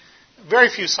daily. Very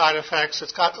few side effects.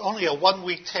 It's got only a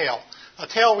 1-week tail. A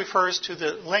tail refers to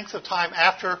the length of time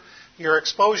after your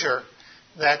exposure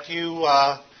that you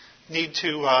need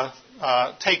to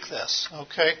take this,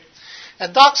 okay?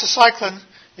 And doxycycline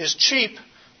is cheap,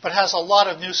 but has a lot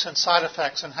of nuisance side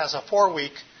effects and has a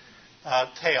 4-week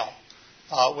tail,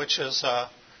 which is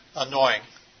annoying.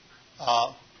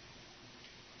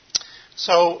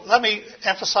 So let me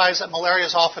emphasize that malaria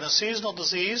is often a seasonal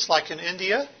disease, like in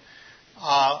India.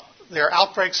 There are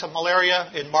outbreaks of malaria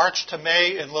in March to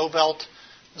May in low-veld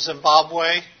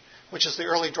Zimbabwe, which is the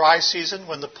early dry season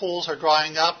when the pools are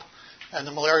drying up and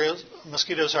the malaria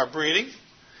mosquitoes are breeding.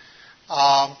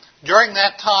 During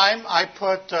that time, I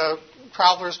put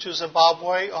travelers to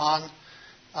Zimbabwe on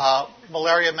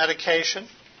malaria medication.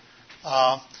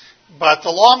 But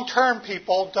the long-term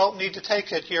people don't need to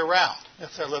take it year-round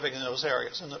if they're living in those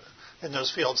areas, in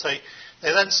those fields. They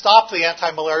then stop the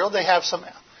anti-malarial. They have some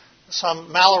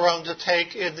Malarone to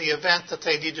take in the event that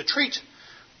they need to treat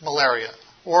malaria,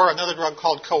 or another drug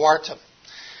called Coartem.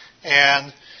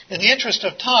 And in the interest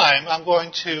of time, I'm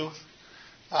going to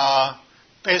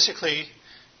basically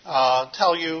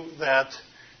tell you that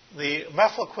the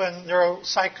mefloquine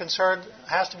neuropsych concern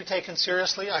has to be taken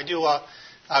seriously. I do a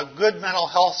good mental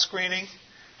health screening.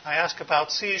 I ask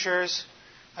about seizures.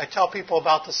 I tell people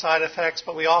about the side effects,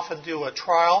 but we often do a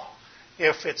trial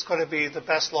if it's going to be the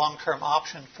best long-term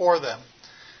option for them.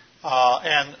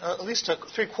 And at least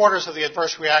 3/4 of the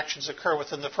adverse reactions occur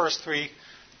within the first three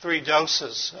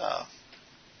doses.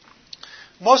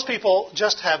 Most people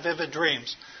just have vivid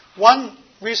dreams. One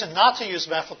reason not to use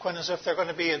mefloquine is if they're going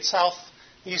to be in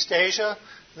Southeast Asia.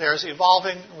 There's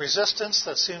evolving resistance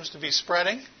that seems to be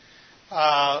spreading.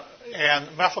 And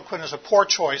mefloquine is a poor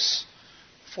choice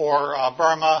for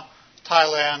Burma,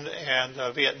 Thailand,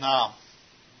 and Vietnam.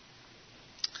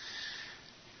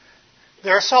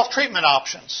 there are self-treatment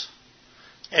options.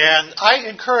 And I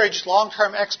encourage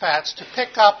long-term expats to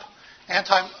pick up an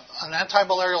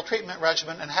anti-malarial treatment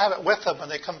regimen and have it with them when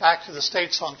they come back to the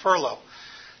States on furlough.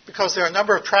 Because there are a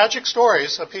number of tragic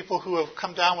stories of people who have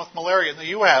come down with malaria in the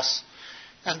U.S.,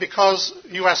 and because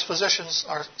U.S. physicians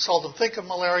seldom think of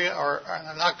malaria or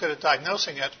are not good at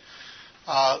diagnosing it,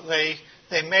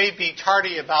 they may be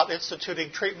tardy about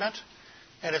instituting treatment,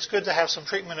 and it's good to have some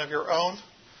treatment of your own,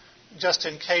 just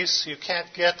in case you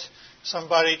can't get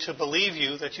somebody to believe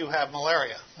you that you have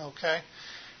malaria, okay?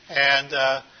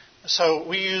 And so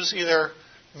we use either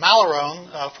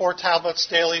Malarone, 4 tablets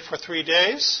daily for 3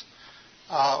 days,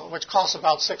 which costs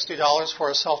about $60 for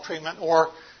a self-treatment, or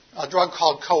a drug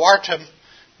called Coartem,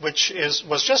 which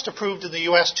was just approved in the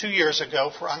U.S. 2 years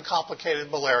ago for uncomplicated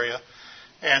malaria.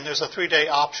 And there's a 3-day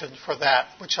option for that,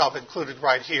 which I've included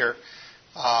right here.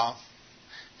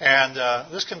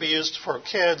 This can be used for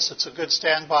kids. It's a good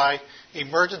standby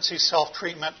emergency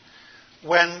self-treatment.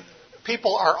 When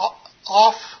people are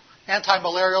off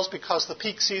antimalarials because the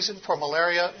peak season for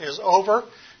malaria is over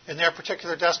in their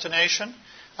particular destination,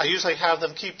 I usually have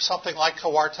them keep something like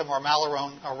Coartem or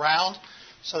Malarone around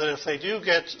so that if they do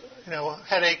get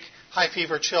headache, high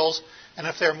fever, chills, and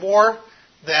if they're more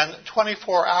than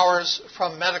 24 hours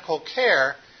from medical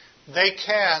care, they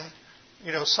can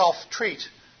self-treat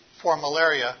for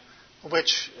malaria,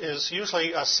 which is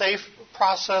usually a safe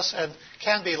process and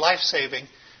can be life-saving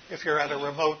if you're at a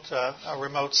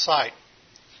remote site.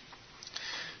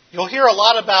 You'll hear a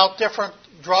lot about different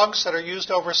drugs that are used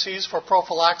overseas for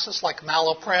prophylaxis, like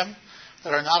Malaprim,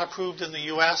 that are not approved in the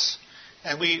U.S.,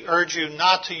 and we urge you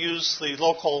not to use the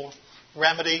local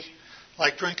remedy,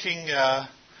 like drinking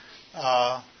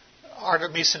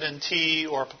artemisinin tea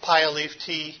or papaya leaf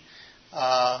tea,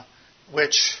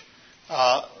 which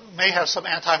may have some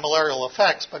anti-malarial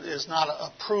effects, but is not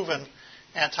a proven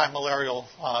anti-malarial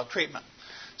treatment.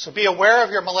 So be aware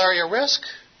of your malaria risk.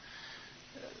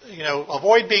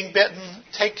 Avoid being bitten,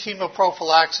 take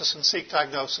chemoprophylaxis, and seek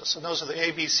diagnosis. And those are the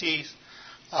ABCs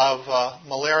of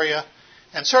malaria.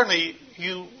 And certainly,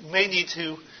 you may need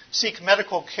to seek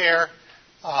medical care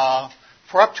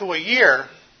for up to a year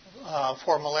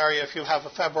for malaria if you have a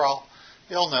febrile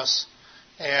illness.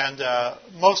 And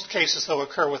most cases, though,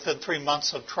 occur within 3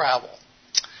 months of travel.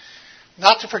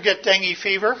 Not to forget dengue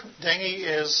fever. Dengue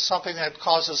is something that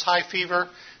causes high fever,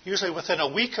 usually within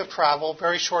a week of travel,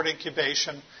 very short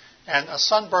incubation, and a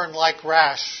sunburn-like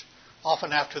rash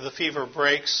often after the fever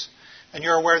breaks. And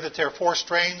you're aware that there are 4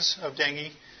 strains of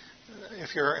dengue.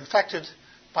 If you're infected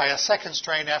by a second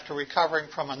strain after recovering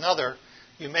from another,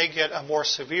 you may get a more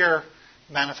severe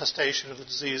manifestation of the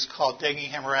disease called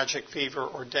dengue hemorrhagic fever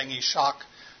or dengue shock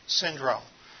syndrome.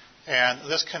 And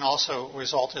this can also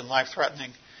result in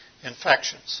life-threatening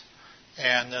infections.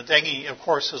 And dengue, of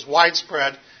course, is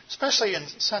widespread, especially in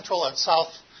Central and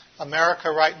South America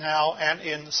right now and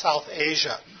in South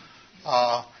Asia.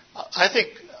 I think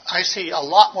I see a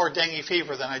lot more dengue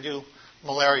fever than I do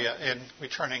malaria in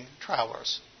returning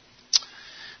travelers.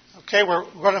 Okay, we're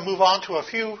going to move on to a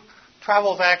few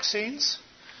travel vaccines.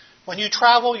 When you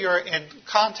travel, you're in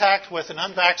contact with an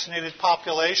unvaccinated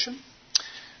population.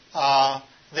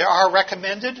 There are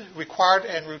recommended, required,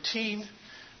 and routine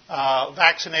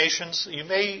vaccinations. You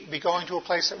may be going to a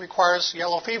place that requires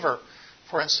yellow fever,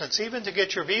 for instance. Even to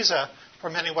get your visa for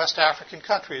many West African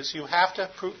countries, you have to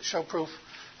show proof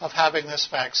of having this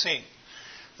vaccine.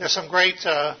 There's some great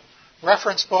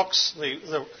reference books,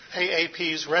 the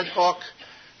AAP's Red Book,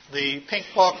 the Pink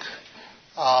Book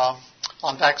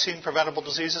on vaccine preventable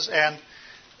diseases, and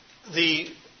the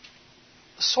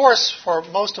source for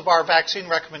most of our vaccine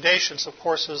recommendations, of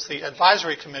course, is the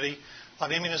Advisory Committee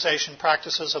on Immunization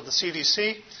Practices of the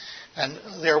CDC, and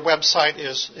their website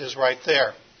is right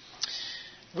there.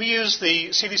 We use the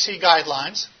CDC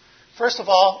guidelines. First of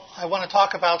all, I want to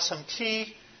talk about some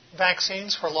key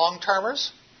vaccines for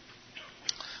long-termers.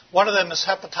 One of them is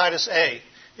hepatitis A.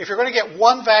 If you're going to get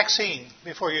one vaccine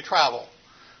before you travel,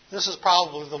 this is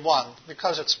probably the one,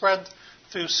 because it's spread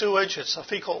through sewage. It's a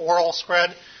fecal-oral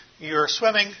spread. You're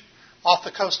swimming off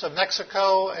the coast of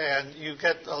Mexico, and you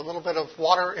get a little bit of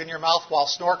water in your mouth while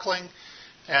snorkeling,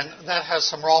 and that has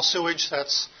some raw sewage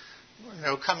that's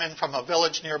come in from a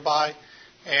village nearby.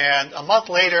 And a month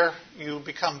later, you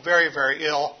become very, very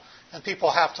ill, and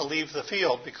people have to leave the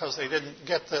field because they didn't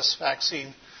get this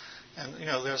vaccine. And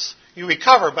you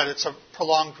recover, but it's a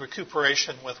prolonged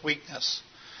recuperation with weakness.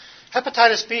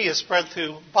 Hepatitis B is spread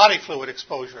through body fluid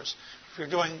exposures. If you're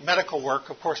doing medical work,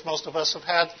 of course, most of us have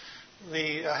had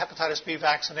the hepatitis B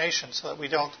vaccination so that we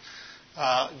don't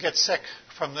get sick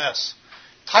from this.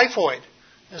 Typhoid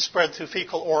is spread through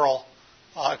fecal-oral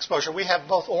exposure. We have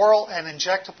both oral and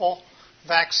injectable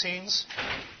vaccines.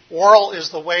 Oral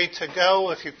is the way to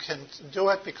go if you can do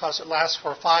it because it lasts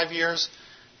for 5 years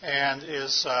and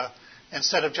is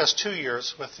instead of just 2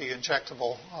 years with the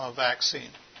injectable vaccine.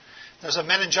 There's a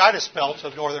meningitis belt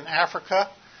of northern Africa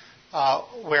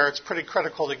where it's pretty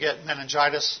critical to get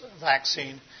meningitis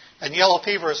vaccine. And yellow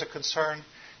fever is a concern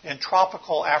in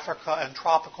tropical Africa and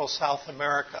tropical South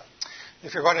America.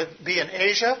 If you're going to be in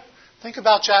Asia, think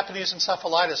about Japanese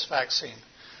encephalitis vaccine.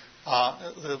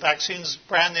 The vaccine's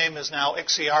brand name is now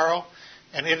Ixiaro,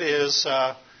 and it is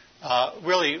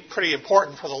really pretty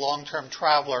important for the long-term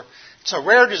traveler. It's a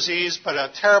rare disease, but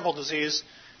a terrible disease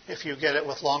if you get it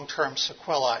with long-term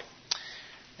sequelae.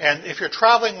 And if you're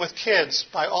traveling with kids,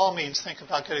 by all means, think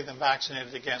about getting them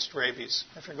vaccinated against rabies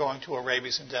if you're going to a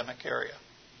rabies endemic area.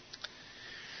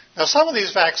 Now,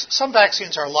 some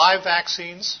vaccines are live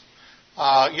vaccines.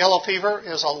 Yellow fever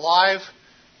is a live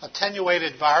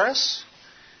attenuated virus,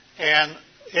 and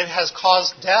it has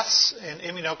caused deaths in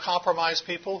immunocompromised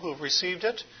people who've received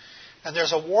it. And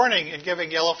there's a warning in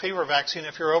giving yellow fever vaccine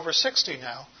if you're over 60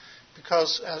 now,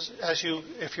 because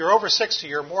if you're over 60,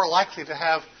 you're more likely to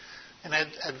have an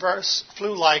adverse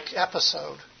flu-like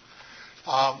episode.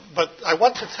 But I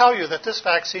want to tell you that this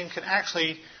vaccine can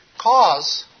actually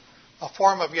cause a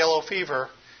form of yellow fever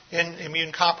in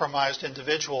immune-compromised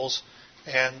individuals,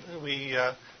 and we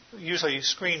usually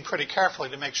screen pretty carefully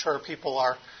to make sure people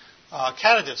are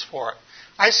candidates for it.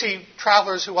 I see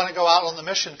travelers who want to go out on the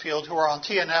mission field who are on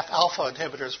TNF-alpha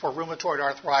inhibitors for rheumatoid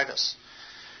arthritis.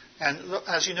 And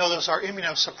as you know, those are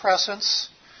immunosuppressants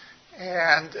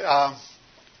and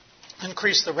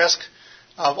increase the risk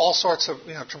of all sorts of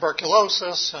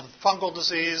tuberculosis and fungal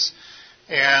disease.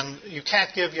 And you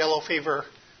can't give yellow fever,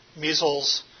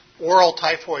 measles, oral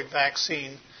typhoid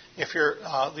vaccine if you're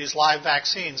these live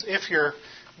vaccines if you're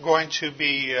going to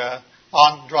be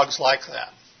on drugs like that.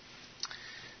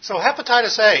 So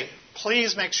hepatitis A,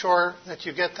 please make sure that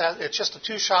you get that. It's just a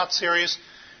 2-shot series.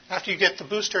 After you get the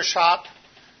booster shot,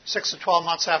 6 to 12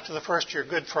 months after the first, you're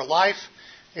good for life.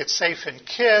 It's safe in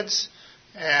kids,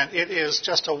 and it is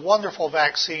just a wonderful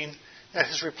vaccine that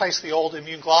has replaced the old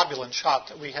immune globulin shot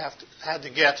that we had to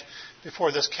get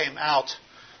before this came out.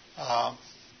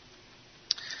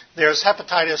 There's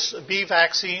hepatitis B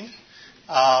vaccine.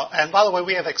 And by the way,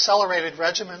 we have accelerated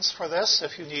regimens for this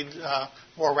if you need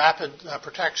more rapid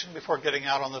protection before getting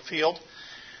out on the field.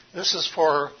 This is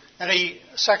for any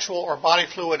sexual or body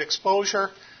fluid exposure,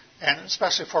 and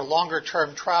especially for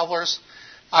longer-term travelers.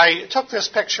 I took this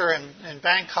picture in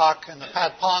Bangkok in the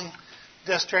Patpong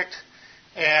district,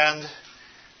 and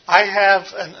I have,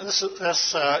 and this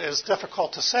is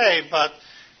difficult to say, but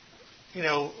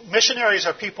missionaries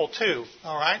are people too,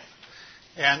 all right?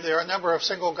 And there are a number of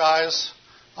single guys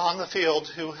on the field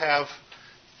who have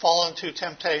fallen to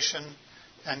temptation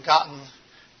and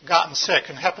gotten sick.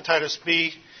 And hepatitis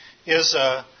B is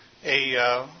a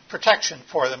protection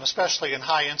for them, especially in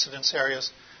high incidence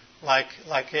areas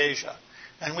like Asia.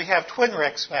 And we have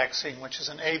Twinrix vaccine, which is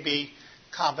an AB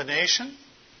combination.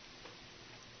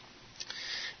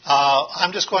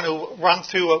 I'm just going to run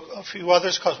through a few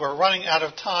others because we're running out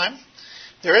of time.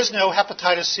 There is no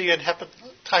hepatitis C and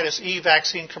hepatitis E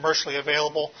vaccine commercially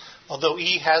available, although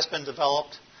E has been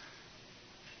developed.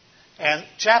 And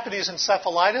Japanese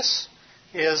encephalitis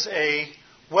is a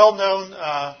well-known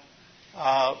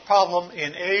problem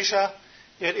in Asia.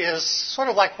 It is sort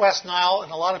of like West Nile,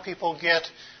 and a lot of people get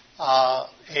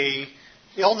a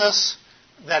illness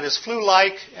that is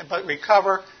flu-like but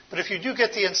recover. But if you do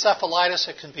get the encephalitis,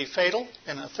 it can be fatal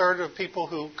in a third of people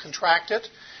who contract it.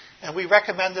 And we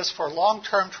recommend this for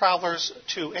long-term travelers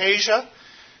to Asia.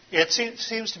 It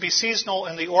seems to be seasonal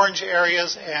in the orange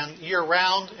areas and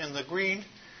year-round in the green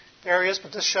areas,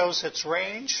 but this shows its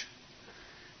range.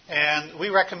 And we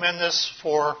recommend this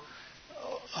for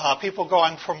people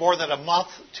going for more than a month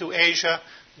to Asia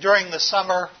during the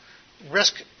summer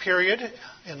risk period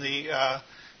in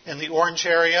the orange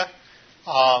area.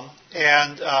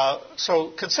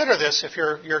 So consider this if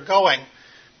you're going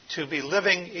to be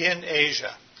living in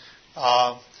Asia.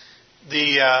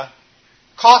 The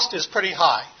cost is pretty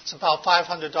high. It's about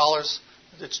 $500.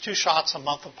 It's 2 shots a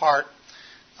month apart,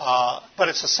 but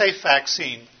it's a safe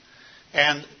vaccine.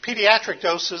 And pediatric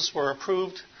doses were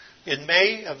approved in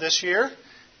May of this year,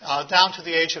 down to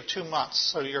the age of 2 months.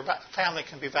 So your family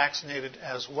can be vaccinated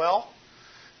as well.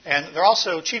 And there are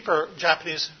also cheaper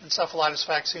Japanese encephalitis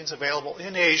vaccines available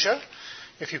in Asia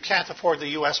if you can't afford the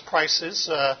U.S. prices.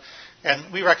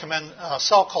 And we recommend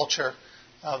cell culture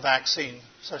vaccine,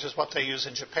 such as what they use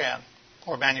in Japan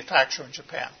or manufacture in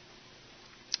Japan.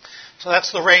 So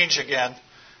that's the range again.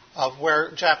 of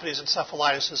where Japanese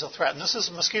encephalitis is a threat. And this is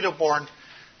a mosquito-borne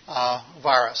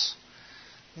virus.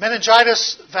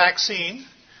 Meningitis vaccine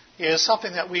is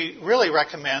something that we really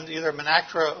recommend, either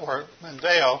Menactra or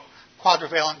Menveo,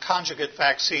 quadrivalent conjugate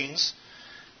vaccines,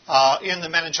 in the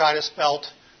meningitis belt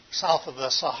south of the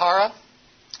Sahara.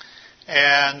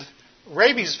 And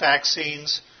rabies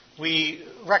vaccines, we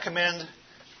recommend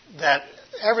that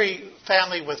every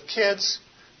family with kids,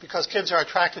 because kids are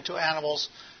attracted to animals,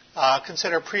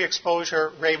 consider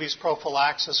pre-exposure rabies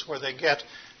prophylaxis, where they get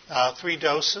 3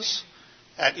 doses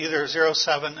at either 0,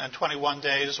 7, and 21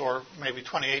 days, or maybe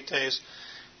 28 days.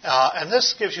 And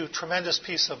this gives you tremendous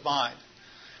peace of mind.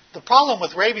 The problem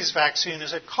with rabies vaccine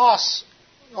is it costs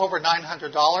over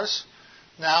 $900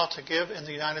 now to give in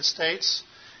the United States.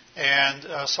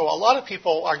 And so a lot of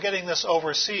people are getting this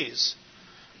overseas.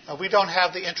 We don't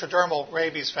have the intradermal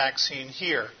rabies vaccine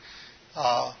here.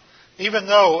 Even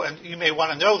though, and you may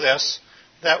want to know this,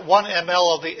 that 1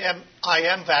 ml of the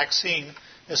IM vaccine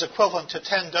is equivalent to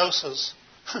 10 doses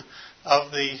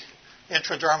of the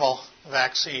intradermal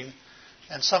vaccine.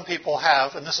 And some people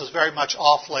have, and this is very much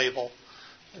off-label,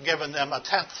 given them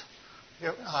 1/10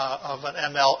 of an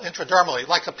ml intradermally,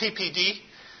 like a PPD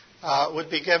would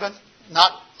be given,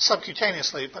 not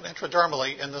subcutaneously, but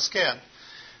intradermally in the skin.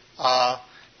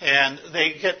 And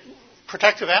they get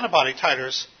protective antibody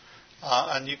titers,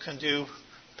 and you can do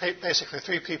basically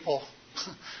 3 people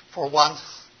for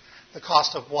the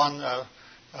cost of one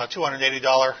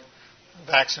 $280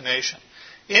 vaccination.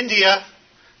 India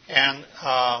and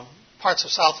parts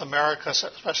of South America,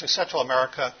 especially Central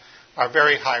America, are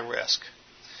very high risk.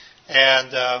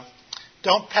 And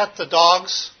don't pet the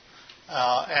dogs.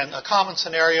 And a common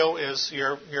scenario is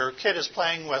your kid is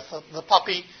playing with the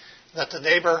puppy that the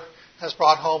neighbor has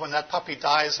brought home, and that puppy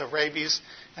dies of rabies,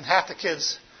 and half the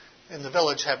kids in the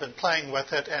village have been playing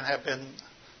with it and have been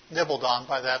nibbled on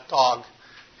by that dog.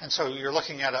 And so you're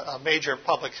looking at a major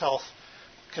public health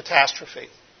catastrophe.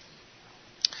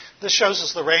 This shows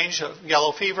us the range of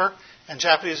yellow fever and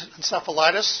Japanese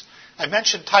encephalitis. I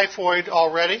mentioned typhoid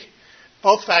already.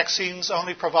 Both vaccines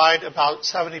only provide about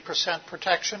 70%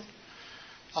 protection.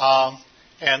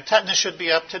 And tetanus should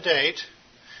be up to date.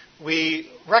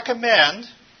 We recommend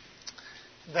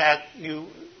that you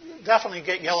definitely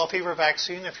get yellow fever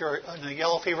vaccine if you're in a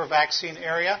yellow fever vaccine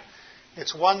area.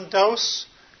 It's 1 dose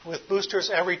with boosters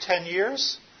every 10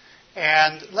 years.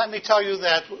 And let me tell you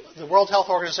that the World Health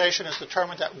Organization has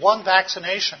determined that 1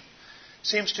 vaccination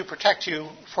seems to protect you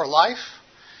for life.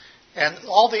 And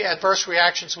all the adverse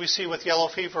reactions we see with yellow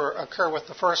fever occur with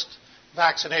the first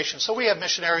vaccination. So we have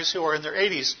missionaries who are in their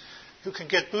 80s who can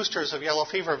get boosters of yellow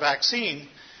fever vaccine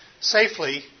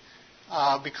safely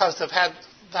because they've had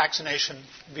vaccination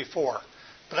before.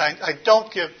 But I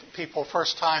don't give people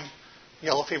first-time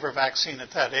yellow fever vaccine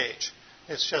at that age.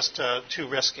 It's just too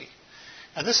risky.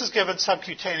 And this is given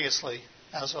subcutaneously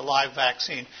as a live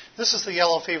vaccine. This is the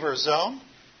yellow fever zone.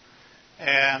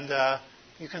 And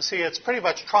you can see it's pretty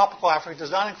much tropical Africa. It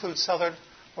does not include southern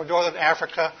or northern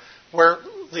Africa. Where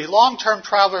the long-term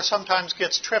traveler sometimes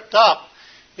gets tripped up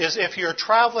is if you're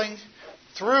traveling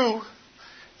through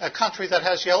a country that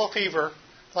has yellow fever,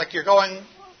 like you're going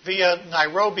via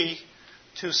Nairobi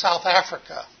to South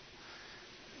Africa.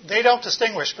 They don't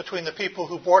distinguish between the people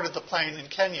who boarded the plane in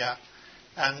Kenya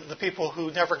and the people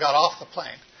who never got off the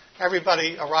plane.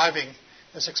 Everybody arriving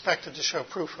is expected to show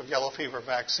proof of yellow fever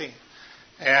vaccine.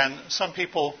 And some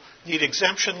people need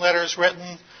exemption letters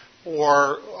written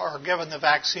or are given the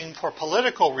vaccine for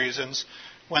political reasons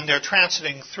when they're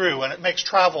transiting through. And it makes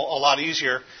travel a lot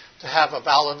easier to have a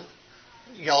valid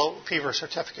yellow fever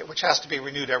certificate, which has to be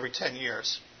renewed every 10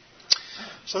 years.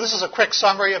 So this is a quick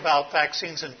summary about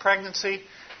vaccines in pregnancy.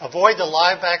 Avoid the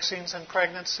live vaccines in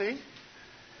pregnancy.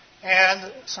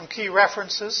 And some key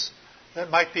references that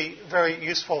might be very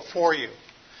useful for you.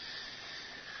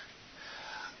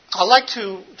 I'd like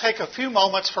to take a few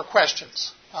moments for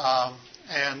questions.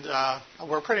 And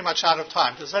we're pretty much out of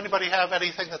time. Does anybody have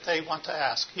anything that they want to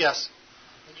ask? Yes?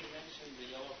 When you mentioned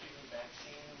the yellow fever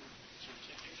vaccine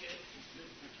certificate is good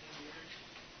for 10 years,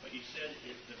 but you said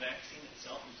if the vaccine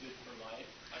itself is good for life,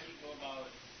 how do you go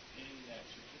about getting that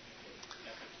certificate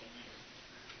after 10 years?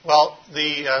 Well,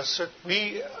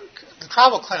 the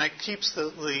travel clinic keeps the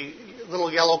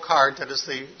little yellow card that is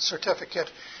the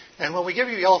certificate. And when we give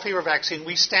you yellow fever vaccine,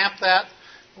 we stamp that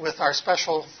with our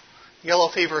special yellow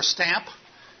fever stamp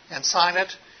and sign it.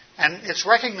 And it's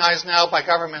recognized now by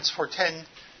governments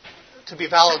to be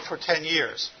valid for 10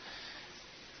 years.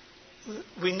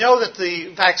 We know that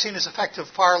the vaccine is effective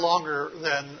far longer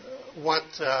than what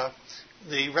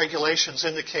the regulations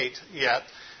indicate yet.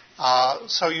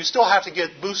 So you still have to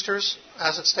get boosters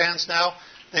as it stands now,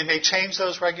 They may change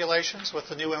those regulations with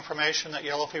the new information that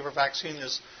yellow fever vaccine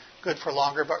is good for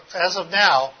longer. But as of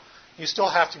now, you still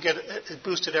have to get it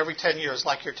boosted every 10 years,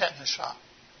 like your tetanus shot.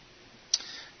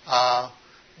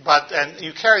 And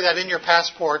you carry that in your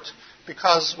passport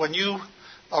because when you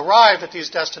arrive at these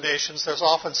destinations, there's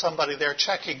often somebody there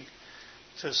checking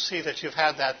to see that you've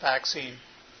had that vaccine.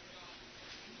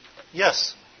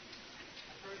 Yes?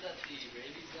 I've heard that the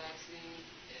rabies vaccine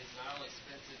is not only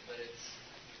expensive, but I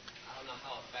don't know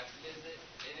how effective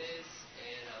it is.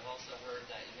 And I've also heard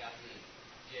that you have to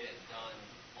get it done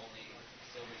only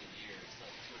so many years,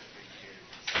 like 2 or 3 years.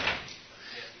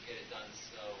 You have to get it done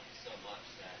so much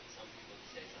that some people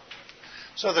say it's not worth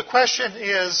it. So the question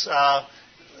is,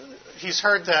 he's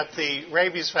heard that the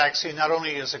rabies vaccine not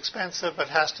only is expensive, but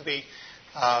has to be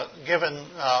given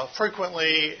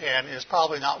frequently and is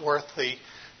probably not worth the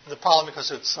problem because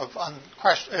it's of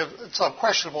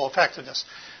questionable effectiveness.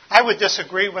 I would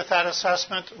disagree with that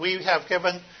assessment. We have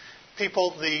given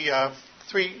people the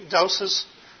 3 doses.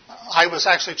 I was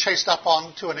actually chased up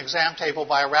onto an exam table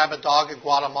by a rabid dog in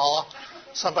Guatemala.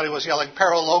 Somebody was yelling,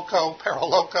 "Perro loco, perro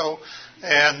loco."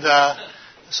 And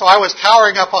so I was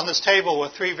cowering up on this table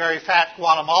with 3 very fat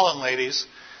Guatemalan ladies.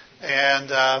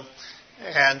 And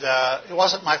it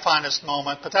wasn't my finest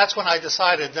moment. But that's when I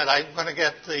decided that I'm going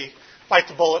to bite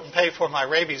the bullet and pay for my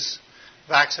rabies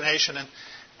vaccination. And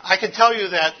I can tell you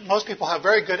that most people have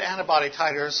very good antibody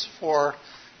titers for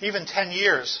even 10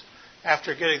 years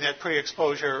after getting that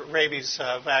pre-exposure rabies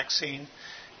vaccine.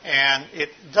 And it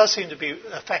does seem to be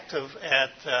effective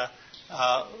at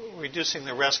reducing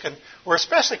the risk. And we're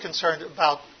especially concerned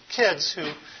about kids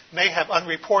who may have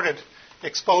unreported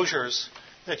exposures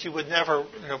that you would never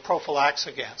prophylax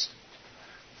against.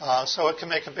 So it can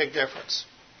make a big difference.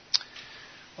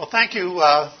 Well, thank you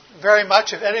very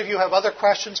much. If any of you have other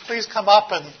questions, please come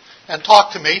up and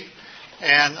talk to me,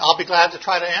 and I'll be glad to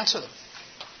try to answer them.